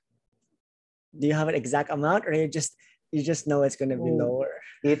like, do you have an exact amount, or you just know it's going to be lower?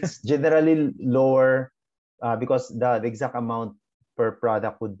 It's generally lower because the exact amount per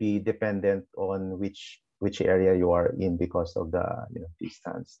product would be dependent on which area you are in because of the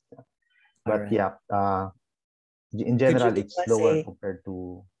distance. Yeah. But right. Yeah, in general, it's lower compared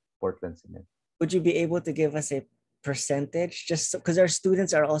to Portland cement. Would you be able to give us a percentage, just because our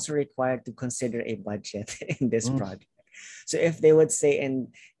students are also required to consider a budget in this project? So if they would say, and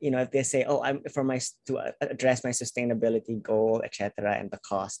if they say, oh, I'm to address my sustainability goal, etc., and the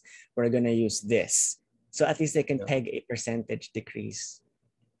cost, we're going to use this. So at least they can peg a percentage decrease.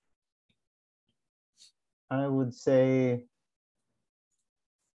 I would say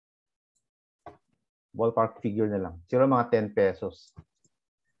ballpark figure na lang. Siguro mga 10 pesos.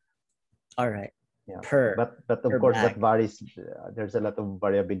 All right. Yeah. But of per course bag. That varies. There's a lot of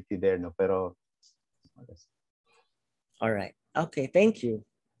variability there, no? Pero all right. Okay, thank you.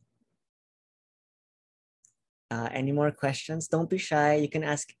 Any more questions? Don't be shy. You can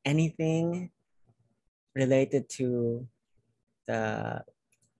ask anything related to the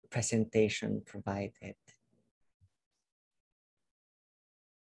presentation provided.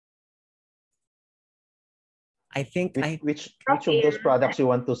 I think which of those products you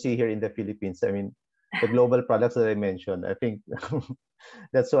want to see here in the Philippines? I mean, the global products that I mentioned. I think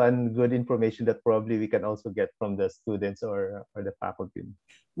that's one good information that probably we can also get from the students or the faculty.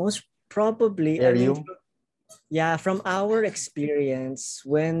 Most probably, from our experience,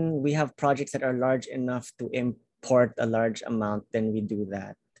 when we have projects that are large enough to import a large amount, then we do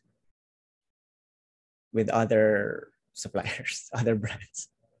that with other suppliers, other brands.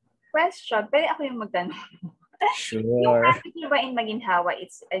 Question, pwede ako yung magtanong. Yung Sure. project nyo ba in Maginhawa,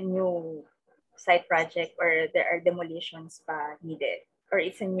 it's a new site project or there are demolitions pa needed? Or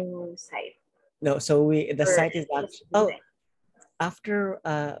it's a new site? No, so the Or site is just actually, design? after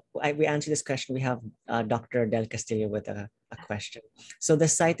we answer this question, we have Dr. Del Castillo with a question. So the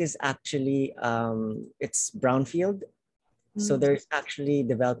site is actually, it's brownfield. So there's actually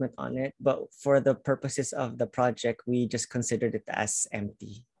development on it, but for the purposes of the project, we just considered it as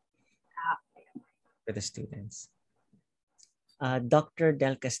empty for the students. Dr.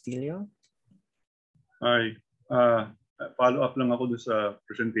 Del Castillo? Hi. Follow up lang ako doon sa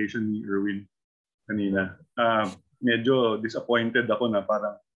presentation ni Erwin kanina. Medyo disappointed ako na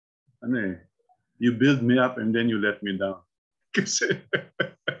parang, you build me up and then you let me down. Kasi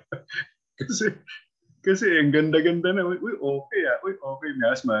ang ganda-ganda na, uy, okay okay,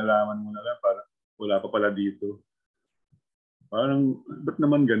 Mias, malalaman mo na lang, parang wala pa pala dito. Parang, ba't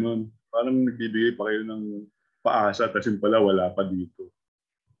naman ganun? Parang nagbibigay pa kayo ng paasa, tapos yung pala wala pa dito.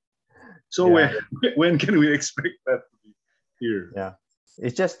 So when can we expect that to be here? Yeah,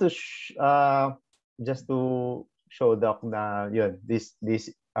 it's just to show Doc na yun, these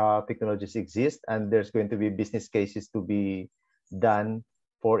technologies exist and there's going to be business cases to be done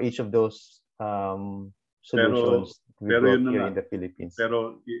for each of those solutions we brought here in the Philippines.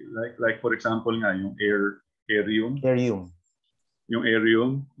 Pero like for example nga yung aerium. Yung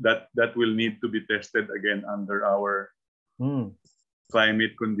aerium that will need to be tested again under our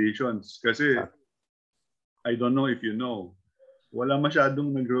climate conditions. Kasi I don't know if you know, wala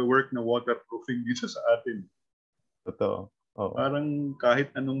masyadong nagre-work na waterproofing dito sa atin. Totoo. Oh. Parang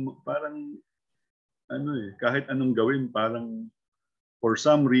kahit anong gawin, parang for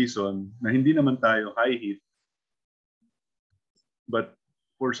some reason na hindi naman tayo high heat, but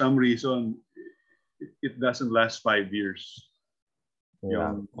for some reason it doesn't last 5 years.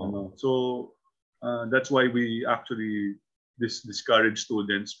 Yeah. So that's why we actually discourage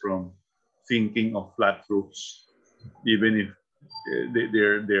students from thinking of flat roofs, even if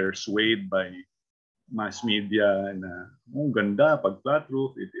they're swayed by mass media na ganda pag flat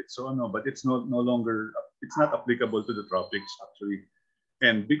roof, it's so but it's no longer, it's not applicable to the tropics actually,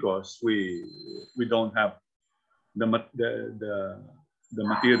 and because we don't have the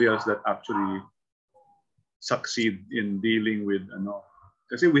materials that actually succeed in dealing with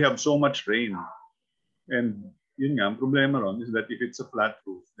kasi we have so much rain, and yun nga, ang problema ron is that if it's a flat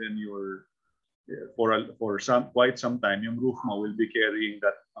roof, then you're for quite some time yung roof mo will be carrying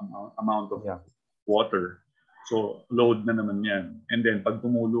that amount of water. So load na naman yan. And then pag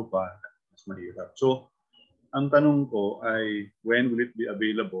tumulo pa, mas mahirap. So ang tanong ko ay when will it be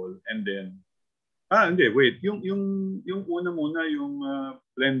available? And then yung una muna yung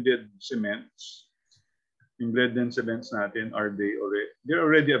blended cements. Yung blended cements natin, they're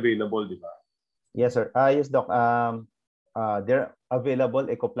already available, di ba? Yes, sir. Yes, Doc. They're available.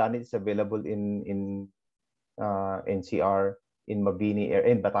 Ecoplanet is available in NCR, in Mabini,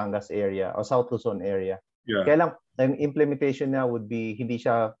 in Batangas area, or South Luzon area. Yeah. Kaya lang, ang implementation na would be, hindi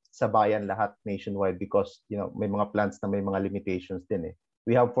siya sabayan lahat nationwide because, may mga plants na may mga limitations din eh.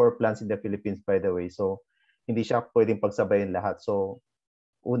 We have 4 plants in the Philippines, by the way. So, hindi siya pwedeng pagsabayan lahat. So,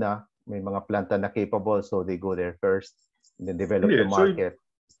 una, may mga planta na capable, so they go there first, and then develop the market.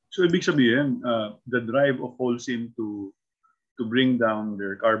 So ibig sabihin, the drive of Holcim to bring down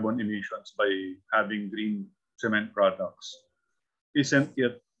their carbon emissions by having green cement products isn't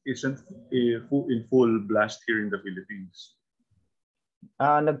in full blast here in the Philippines.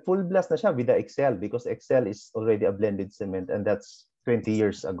 Nag-full blast na siya with the Excel because Excel is already a blended cement, and that's 20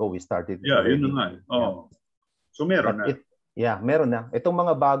 years ago we started. Yeah, yun na nga. Oh. So meron na. Meron na. Itong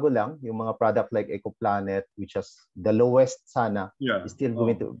mga bago lang, yung mga product like EcoPlanet, which has the lowest sana, is still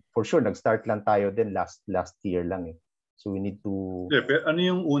going to, for sure, nag-start lang tayo din last year lang eh. So we need to... Pero ano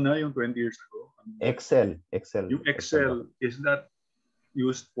yung una, yung 20 years ago? Excel. Yung Excel, is that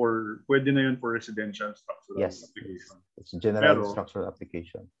used for, pwede na yun for residential structural application? It's general structural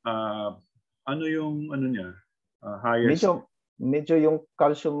application. Ano yung, niya? Highest? Medyo yung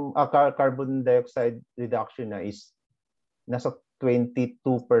carbon dioxide reduction na is nasa 22%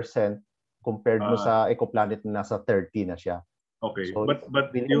 compared mo sa EcoPlanet na nasa 30 na siya. Okay. So,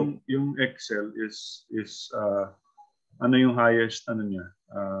 but yung Excel is ano yung highest niya?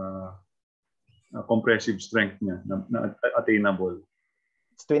 Compressive strength niya na attainable.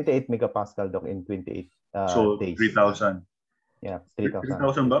 It's 28 megapascal, Doc, in 28 so days. 3,000. Yeah, 3,000.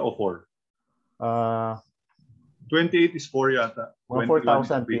 3,000 ba o 4? 28 is 4 yata.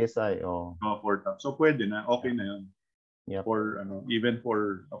 4,000 PSI. Oh. 4,000. So pwede na. Okay na yun. Yep. For even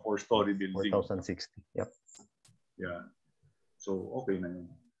for a 4-story building. 4,060. Yep. Yeah. So okay na yun.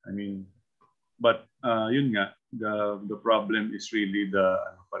 I mean, but yun nga, the problem is really the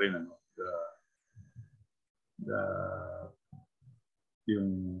ano pa rin, ano, the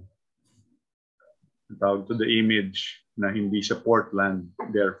yung tawag to the image na hindi siya Portland,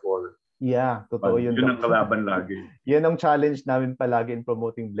 therefore Yeah, totoo yun. Yun ang kalaban lagi. Yan ang challenge namin palagi in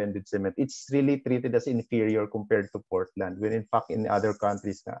promoting blended cement. It's really treated as inferior compared to Portland, when in fact in other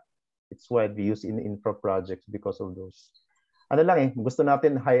countries na it's widely used in infra projects because of those. Ano lang eh, gusto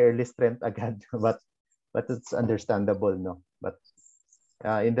natin higher list rent agad, but it's understandable, no? But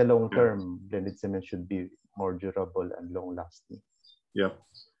in the long term, blended cement should be more durable and long lasting. Yep.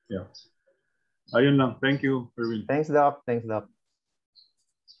 Yeah. Ayun lang. Thank you, Erwin. Thanks, Doc. Thanks, Doc.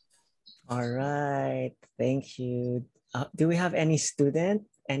 All right, thank you. Do we have any student?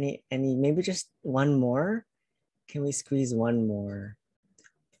 Any? Maybe just one more. Can we squeeze one more?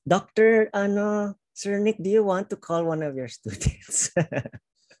 Dr. Sir Nick, do you want to call one of your students?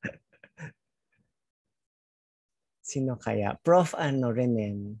 Sino kaya? Prof.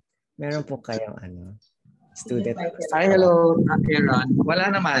 Remen. Meron po kayong student? Hi, hello, Aaron.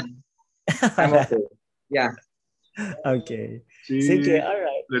 Wala naman. I'm okay. Yeah. Okay. Sige, all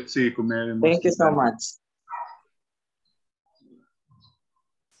right. Let's see kung meron. Thank you so much.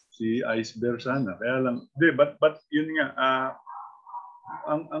 Si Iceberg sana. Kaya lang, but yun nga,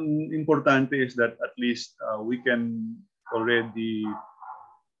 ang importante is that at least we can already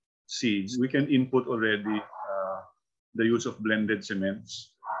see, we can input already the use of blended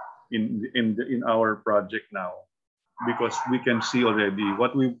cements in our project now, because we can see already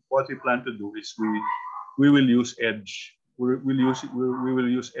what we plan to do is we will use edge. We will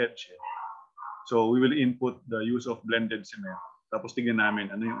use edge. So we will input the use of blended cement. Tapos tingnan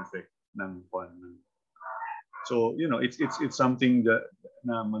namin ano yung effect ng. So it's something that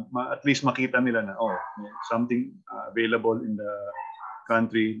at least makita nila na something available in the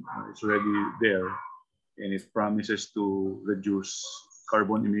country, it's already there, and it promises to reduce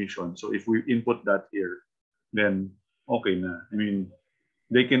carbon emission. So if we input that here, then okay na. I mean,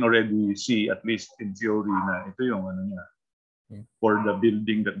 they can already see, at least in theory, na ito yung niya, for the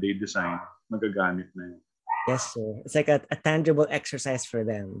building that they design, magagamit na yun. Yes, sir. It's like a tangible exercise for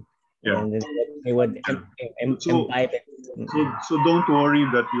them. Yeah. And they would imbibe it. So don't worry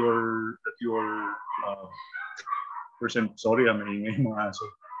that your sorry, I'm maingay mga aso.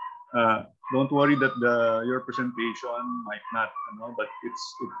 Don't worry that your presentation might not, but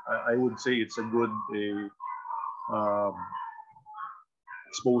I would say it's a good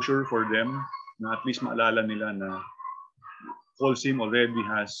exposure for them, na at least maalala nila na Holcim already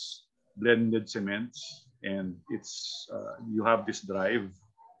has blended cements, and it's you have this drive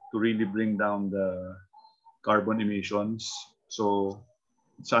to really bring down the carbon emissions. So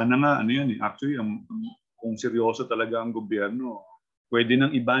sana nga actually kung seryoso talaga ang gobyerno, pwede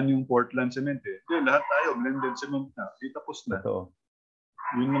nang iban yung Portland cement eh. Lahat tayo blended cement na, tapos na. Totoo.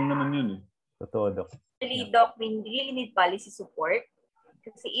 Yun lang naman yun eh. Totoo, Doc. Really, Doc, we really need policy support.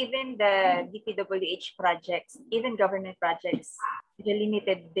 Kasi even the DPWH projects, even government projects,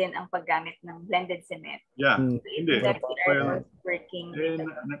 limited din ang paggamit ng blended cement. Yeah, hindi. That we are working.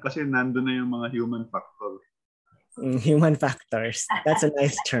 Kasi nandun na yung mga human factor. Human factors. That's a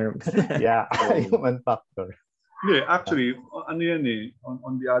nice term. Yeah, human factor. Hindi, actually, yan eh,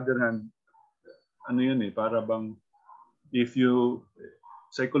 on the other hand, yan eh, para bang, if you,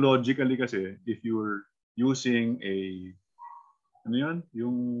 psychologically kasi, if you're using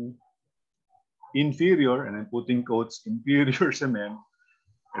yung inferior, and I'm putting quotes, inferior cement,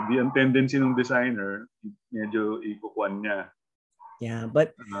 ang tendency ng designer, medyo ikukuan niya. Yeah,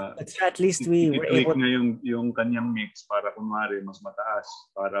 but at least we were able to... niya yung kanyang mix para kunwari mas mataas,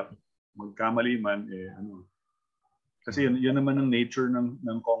 para magkamali man, Kasi yun naman ang nature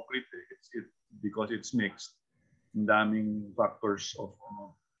ng concrete eh. Because it's mixed, ang daming factors of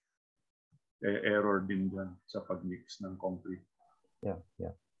error din dyan sa pag-mix ng concrete. Yeah.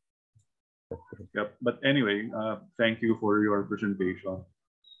 Yep. But anyway, thank you for your presentation.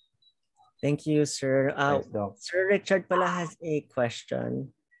 Thank you, sir. Sir Richard pala has a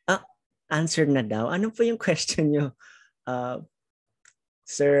question. Answered na daw. Ano po yung question nyo,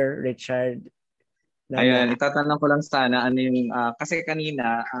 Sir Richard? Ayun, itatanong ko lang sana ano yung kasi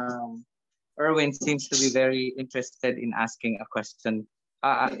kanina Erwin seems to be very interested in asking a question,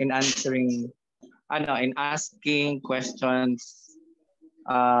 in asking questions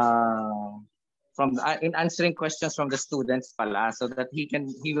in answering questions from the students pala, so that he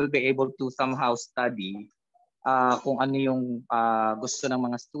will be able to somehow study kung ano yung gusto ng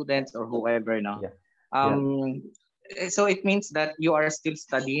mga students or whoever, no? Yeah. So it means that you are still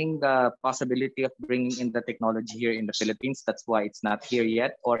studying the possibility of bringing in the technology here in the Philippines. That's why it's not here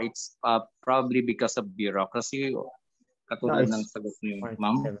yet, or it's probably because of bureaucracy. Katulad ng sagot niyo,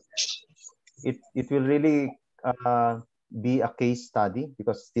 ma'am. It will really be a case study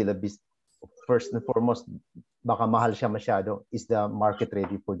because still first and foremost, baka mahal siya masyado. Is the market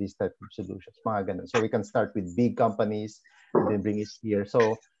ready for this type of solutions? Mga ganun. So we can start with big companies and then bring it here.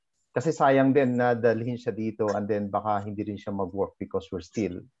 So kasi sayang din na dalhin siya dito and then baka hindi rin siya mag-work because we're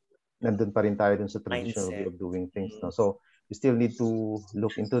still nandun pa rin tayo dun sa traditional way of doing things. No? So we still need to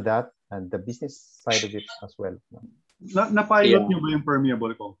look into that and the business side of it as well. Na-pilot niyo ba yung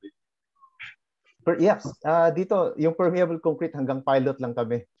permeable concrete? Yes. Dito, yung permeable concrete hanggang pilot lang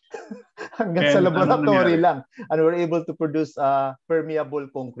kami. Hanggang And sa laboratory lang. And we're able to produce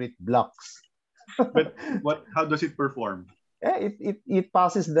permeable concrete blocks. But how does it perform? It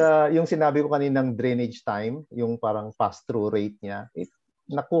passes yung sinabi ko kaninang drainage time, yung parang pass-through rate niya.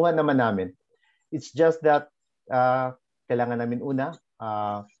 Nakuha naman namin. It's just that kailangan namin una,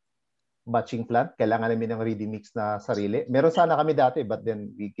 batching plant. Kailangan namin ng ready mix na sarili. Meron sana kami dati but then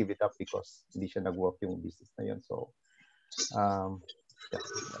we give it up because hindi siya nag-work yung business na yun. So,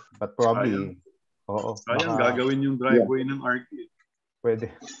 but probably, Sayang gagawin yung driveway ng RT.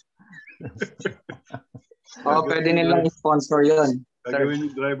 Pwede. Pwede nilang sponsor yun. Gagawin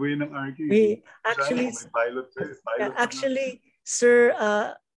yung driveway ng RT. Actually, sir,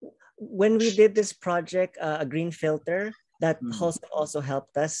 when we did this project, a green filter, that Holcim also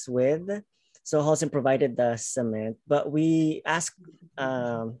helped us with. So Holcim provided the cement, but we asked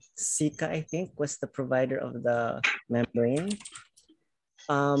Sika, I think, was the provider of the membrane.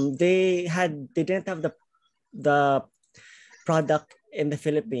 They didn't have the product in the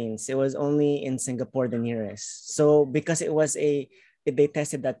Philippines. It was only in Singapore, the nearest. So because they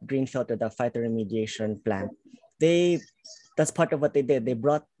tested that green filter, the phytoremediation plant. That's part of what they did. They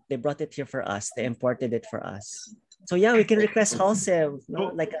brought it here for us. They imported it for us. So yeah, we can request Holcim.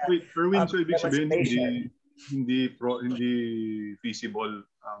 No? Wait, Erwin, so ibig sabihin hindi feasible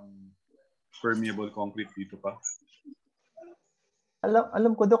ang permeable concrete dito pa?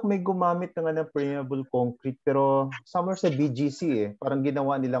 Alam ko, Dok, may gumamit na nga ng permeable concrete pero somewhere sa BGC parang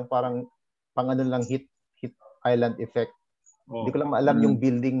ginawa nilang parang lang hit island effect. Hindi ko lang alam yung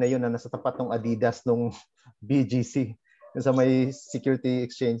building na yun na nasa tapat ng Adidas nung BGC. Yung sa may security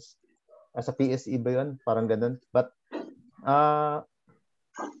exchange. Sa PSE ba yun? Parang ganun. But,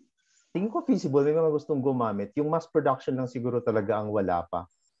 tingin ko feasible. May mga gustong gumamit. Yung mass production lang siguro talaga ang wala pa.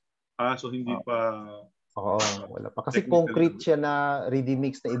 So hindi pa... Oo, wala pa. Kasi concrete siya na ready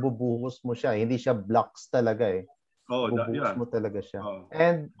mix na ibubuhos mo siya. Hindi siya blocks talaga eh. Ibubuhos mo talaga siya.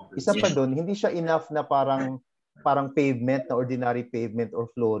 And isa pa doon, hindi siya enough na parang pavement na ordinary pavement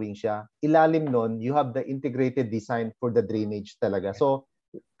or flooring siya. Ilalim nun, you have the integrated design for the drainage talaga. So,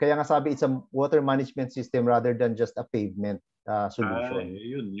 kaya nga sabi, it's a water management system rather than just a pavement solution.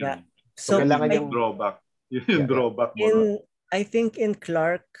 Yun. Yeah. So kailangan yung drawback. Yung drawback mo. I think in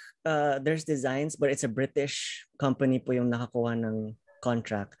Clark, there's designs, but it's a British company po yung nakakuha ng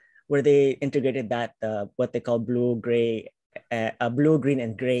contract where they integrated that, what they call blue, green,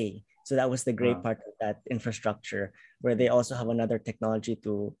 and gray. So that was the gray part of that infrastructure where they also have another technology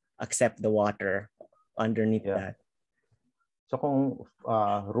to accept the water underneath that. So kung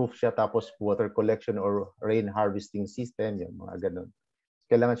roof siya tapos water collection or rain harvesting system, yung mga ganun.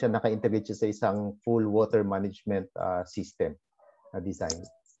 Kailangan siya naka-integrate siya sa isang full water management system na design.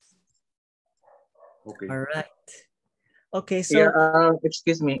 Okay. All right. Okay, so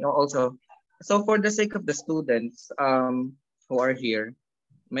excuse me also. So for the sake of the students who are here,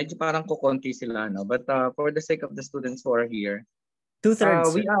 medyo parang kukonti sila, no? But for the sake of the students who are here,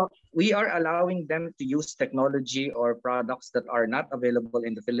 2/3. We are allowing them to use technology or products that are not available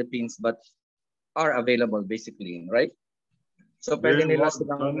in the Philippines but are available basically, right? So pwede nila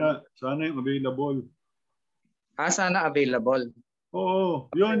silang... Sana yung available. Sana available.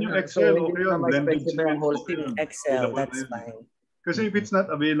 Oo, yun yung Excel. So, okay yun. Blended cement. Excel, that's fine. Kasi if it's not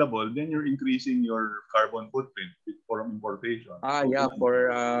available, then you're increasing your carbon footprint for importation. Yeah,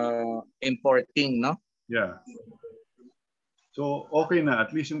 for importing, no? Yeah. So, okay na.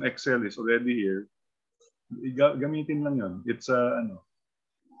 At least yung Excel is already here. Gamitin lang yun. It's a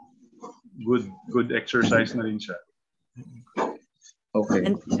good exercise na rin siya. Okay.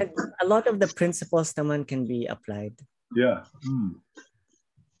 And a lot of the principles naman can be applied. Yeah.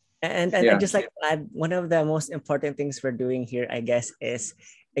 And I'd just like to add, one of the most important things we're doing here, I guess, is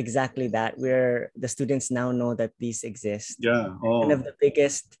exactly that. Where the students now know that these exist. Yeah. One of the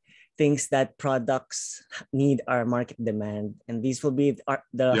biggest things that products need are market demand, and these will be our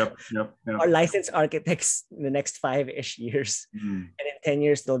licensed architects in the next 5-ish years. And in 10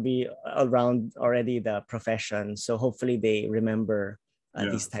 years they'll be around already the profession, so hopefully they remember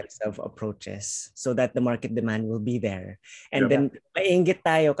these types of approaches so that the market demand will be there. And then maiinggit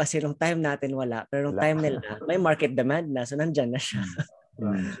tayo kasi nung time natin wala, pero nung time nila may market demand na, so nandyan na siya.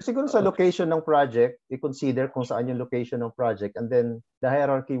 Siguro sa location ng project, i-consider kung saan yung location ng project, and then the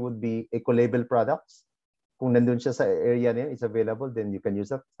hierarchy would be eco-label products. Kung nandun siya sa area niya, it's available, then you can use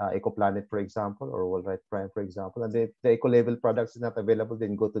that. Eco-Planet, for example, or Wallrite Prime, for example. And the eco-label products is not available,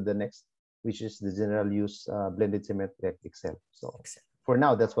 then go to the next, which is the general use blended cement Excel. So for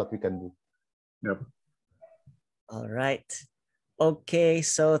now, that's what we can do. All right. Okay,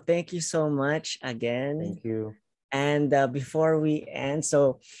 so thank you so much again. Thank you. And before we end,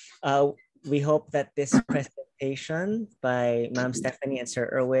 so we hope that this presentation by Ma'am Stephanie and Sir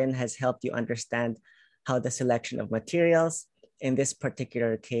Erwin has helped you understand how the selection of materials, in this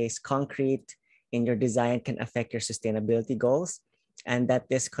particular case, concrete, in your design can affect your sustainability goals, and that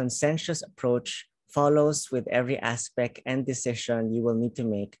this consensus approach follows with every aspect and decision you will need to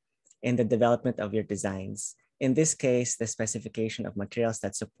make in the development of your designs. In this case, the specification of materials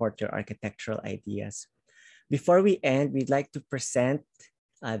that support your architectural ideas. Before we end, we'd like to present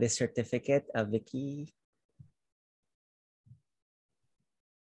this certificate of Vicky.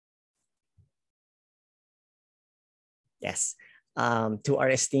 Yes, to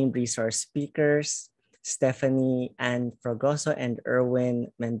our esteemed resource speakers, Stephanie, Anne Frogoso, and Erwin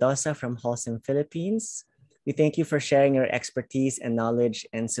Mendoza from Holcim Philippines. We thank you for sharing your expertise and knowledge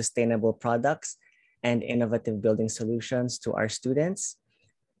in sustainable products and innovative building solutions to our students.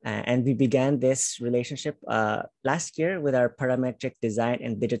 And we began this relationship last year with our parametric design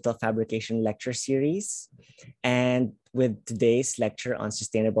and digital fabrication lecture series, and with today's lecture on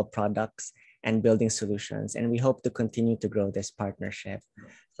sustainable products and building solutions. And we hope to continue to grow this partnership.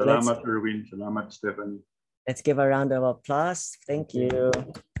 Salamat, Erwin. Salamat, Stephanie. Let's give a round of applause. Thank you.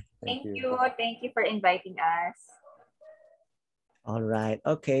 Thank you. Thank you for inviting us. All right.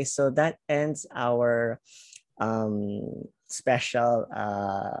 Okay, so that ends our special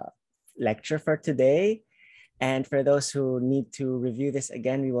lecture for today. And for those who need to review this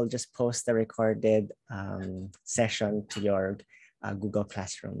again, we will just post the recorded session to your Google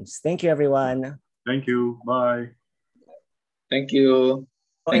Classrooms. Thank you, everyone. Thank you. Bye. Thank you.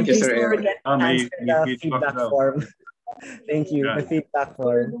 Oh, Thank you, Sir Erwin. Answer the feedback form. Thank you. The feedback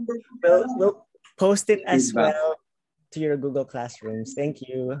form. We'll post it as well to your Google Classrooms. Thank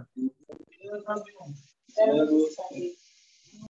you.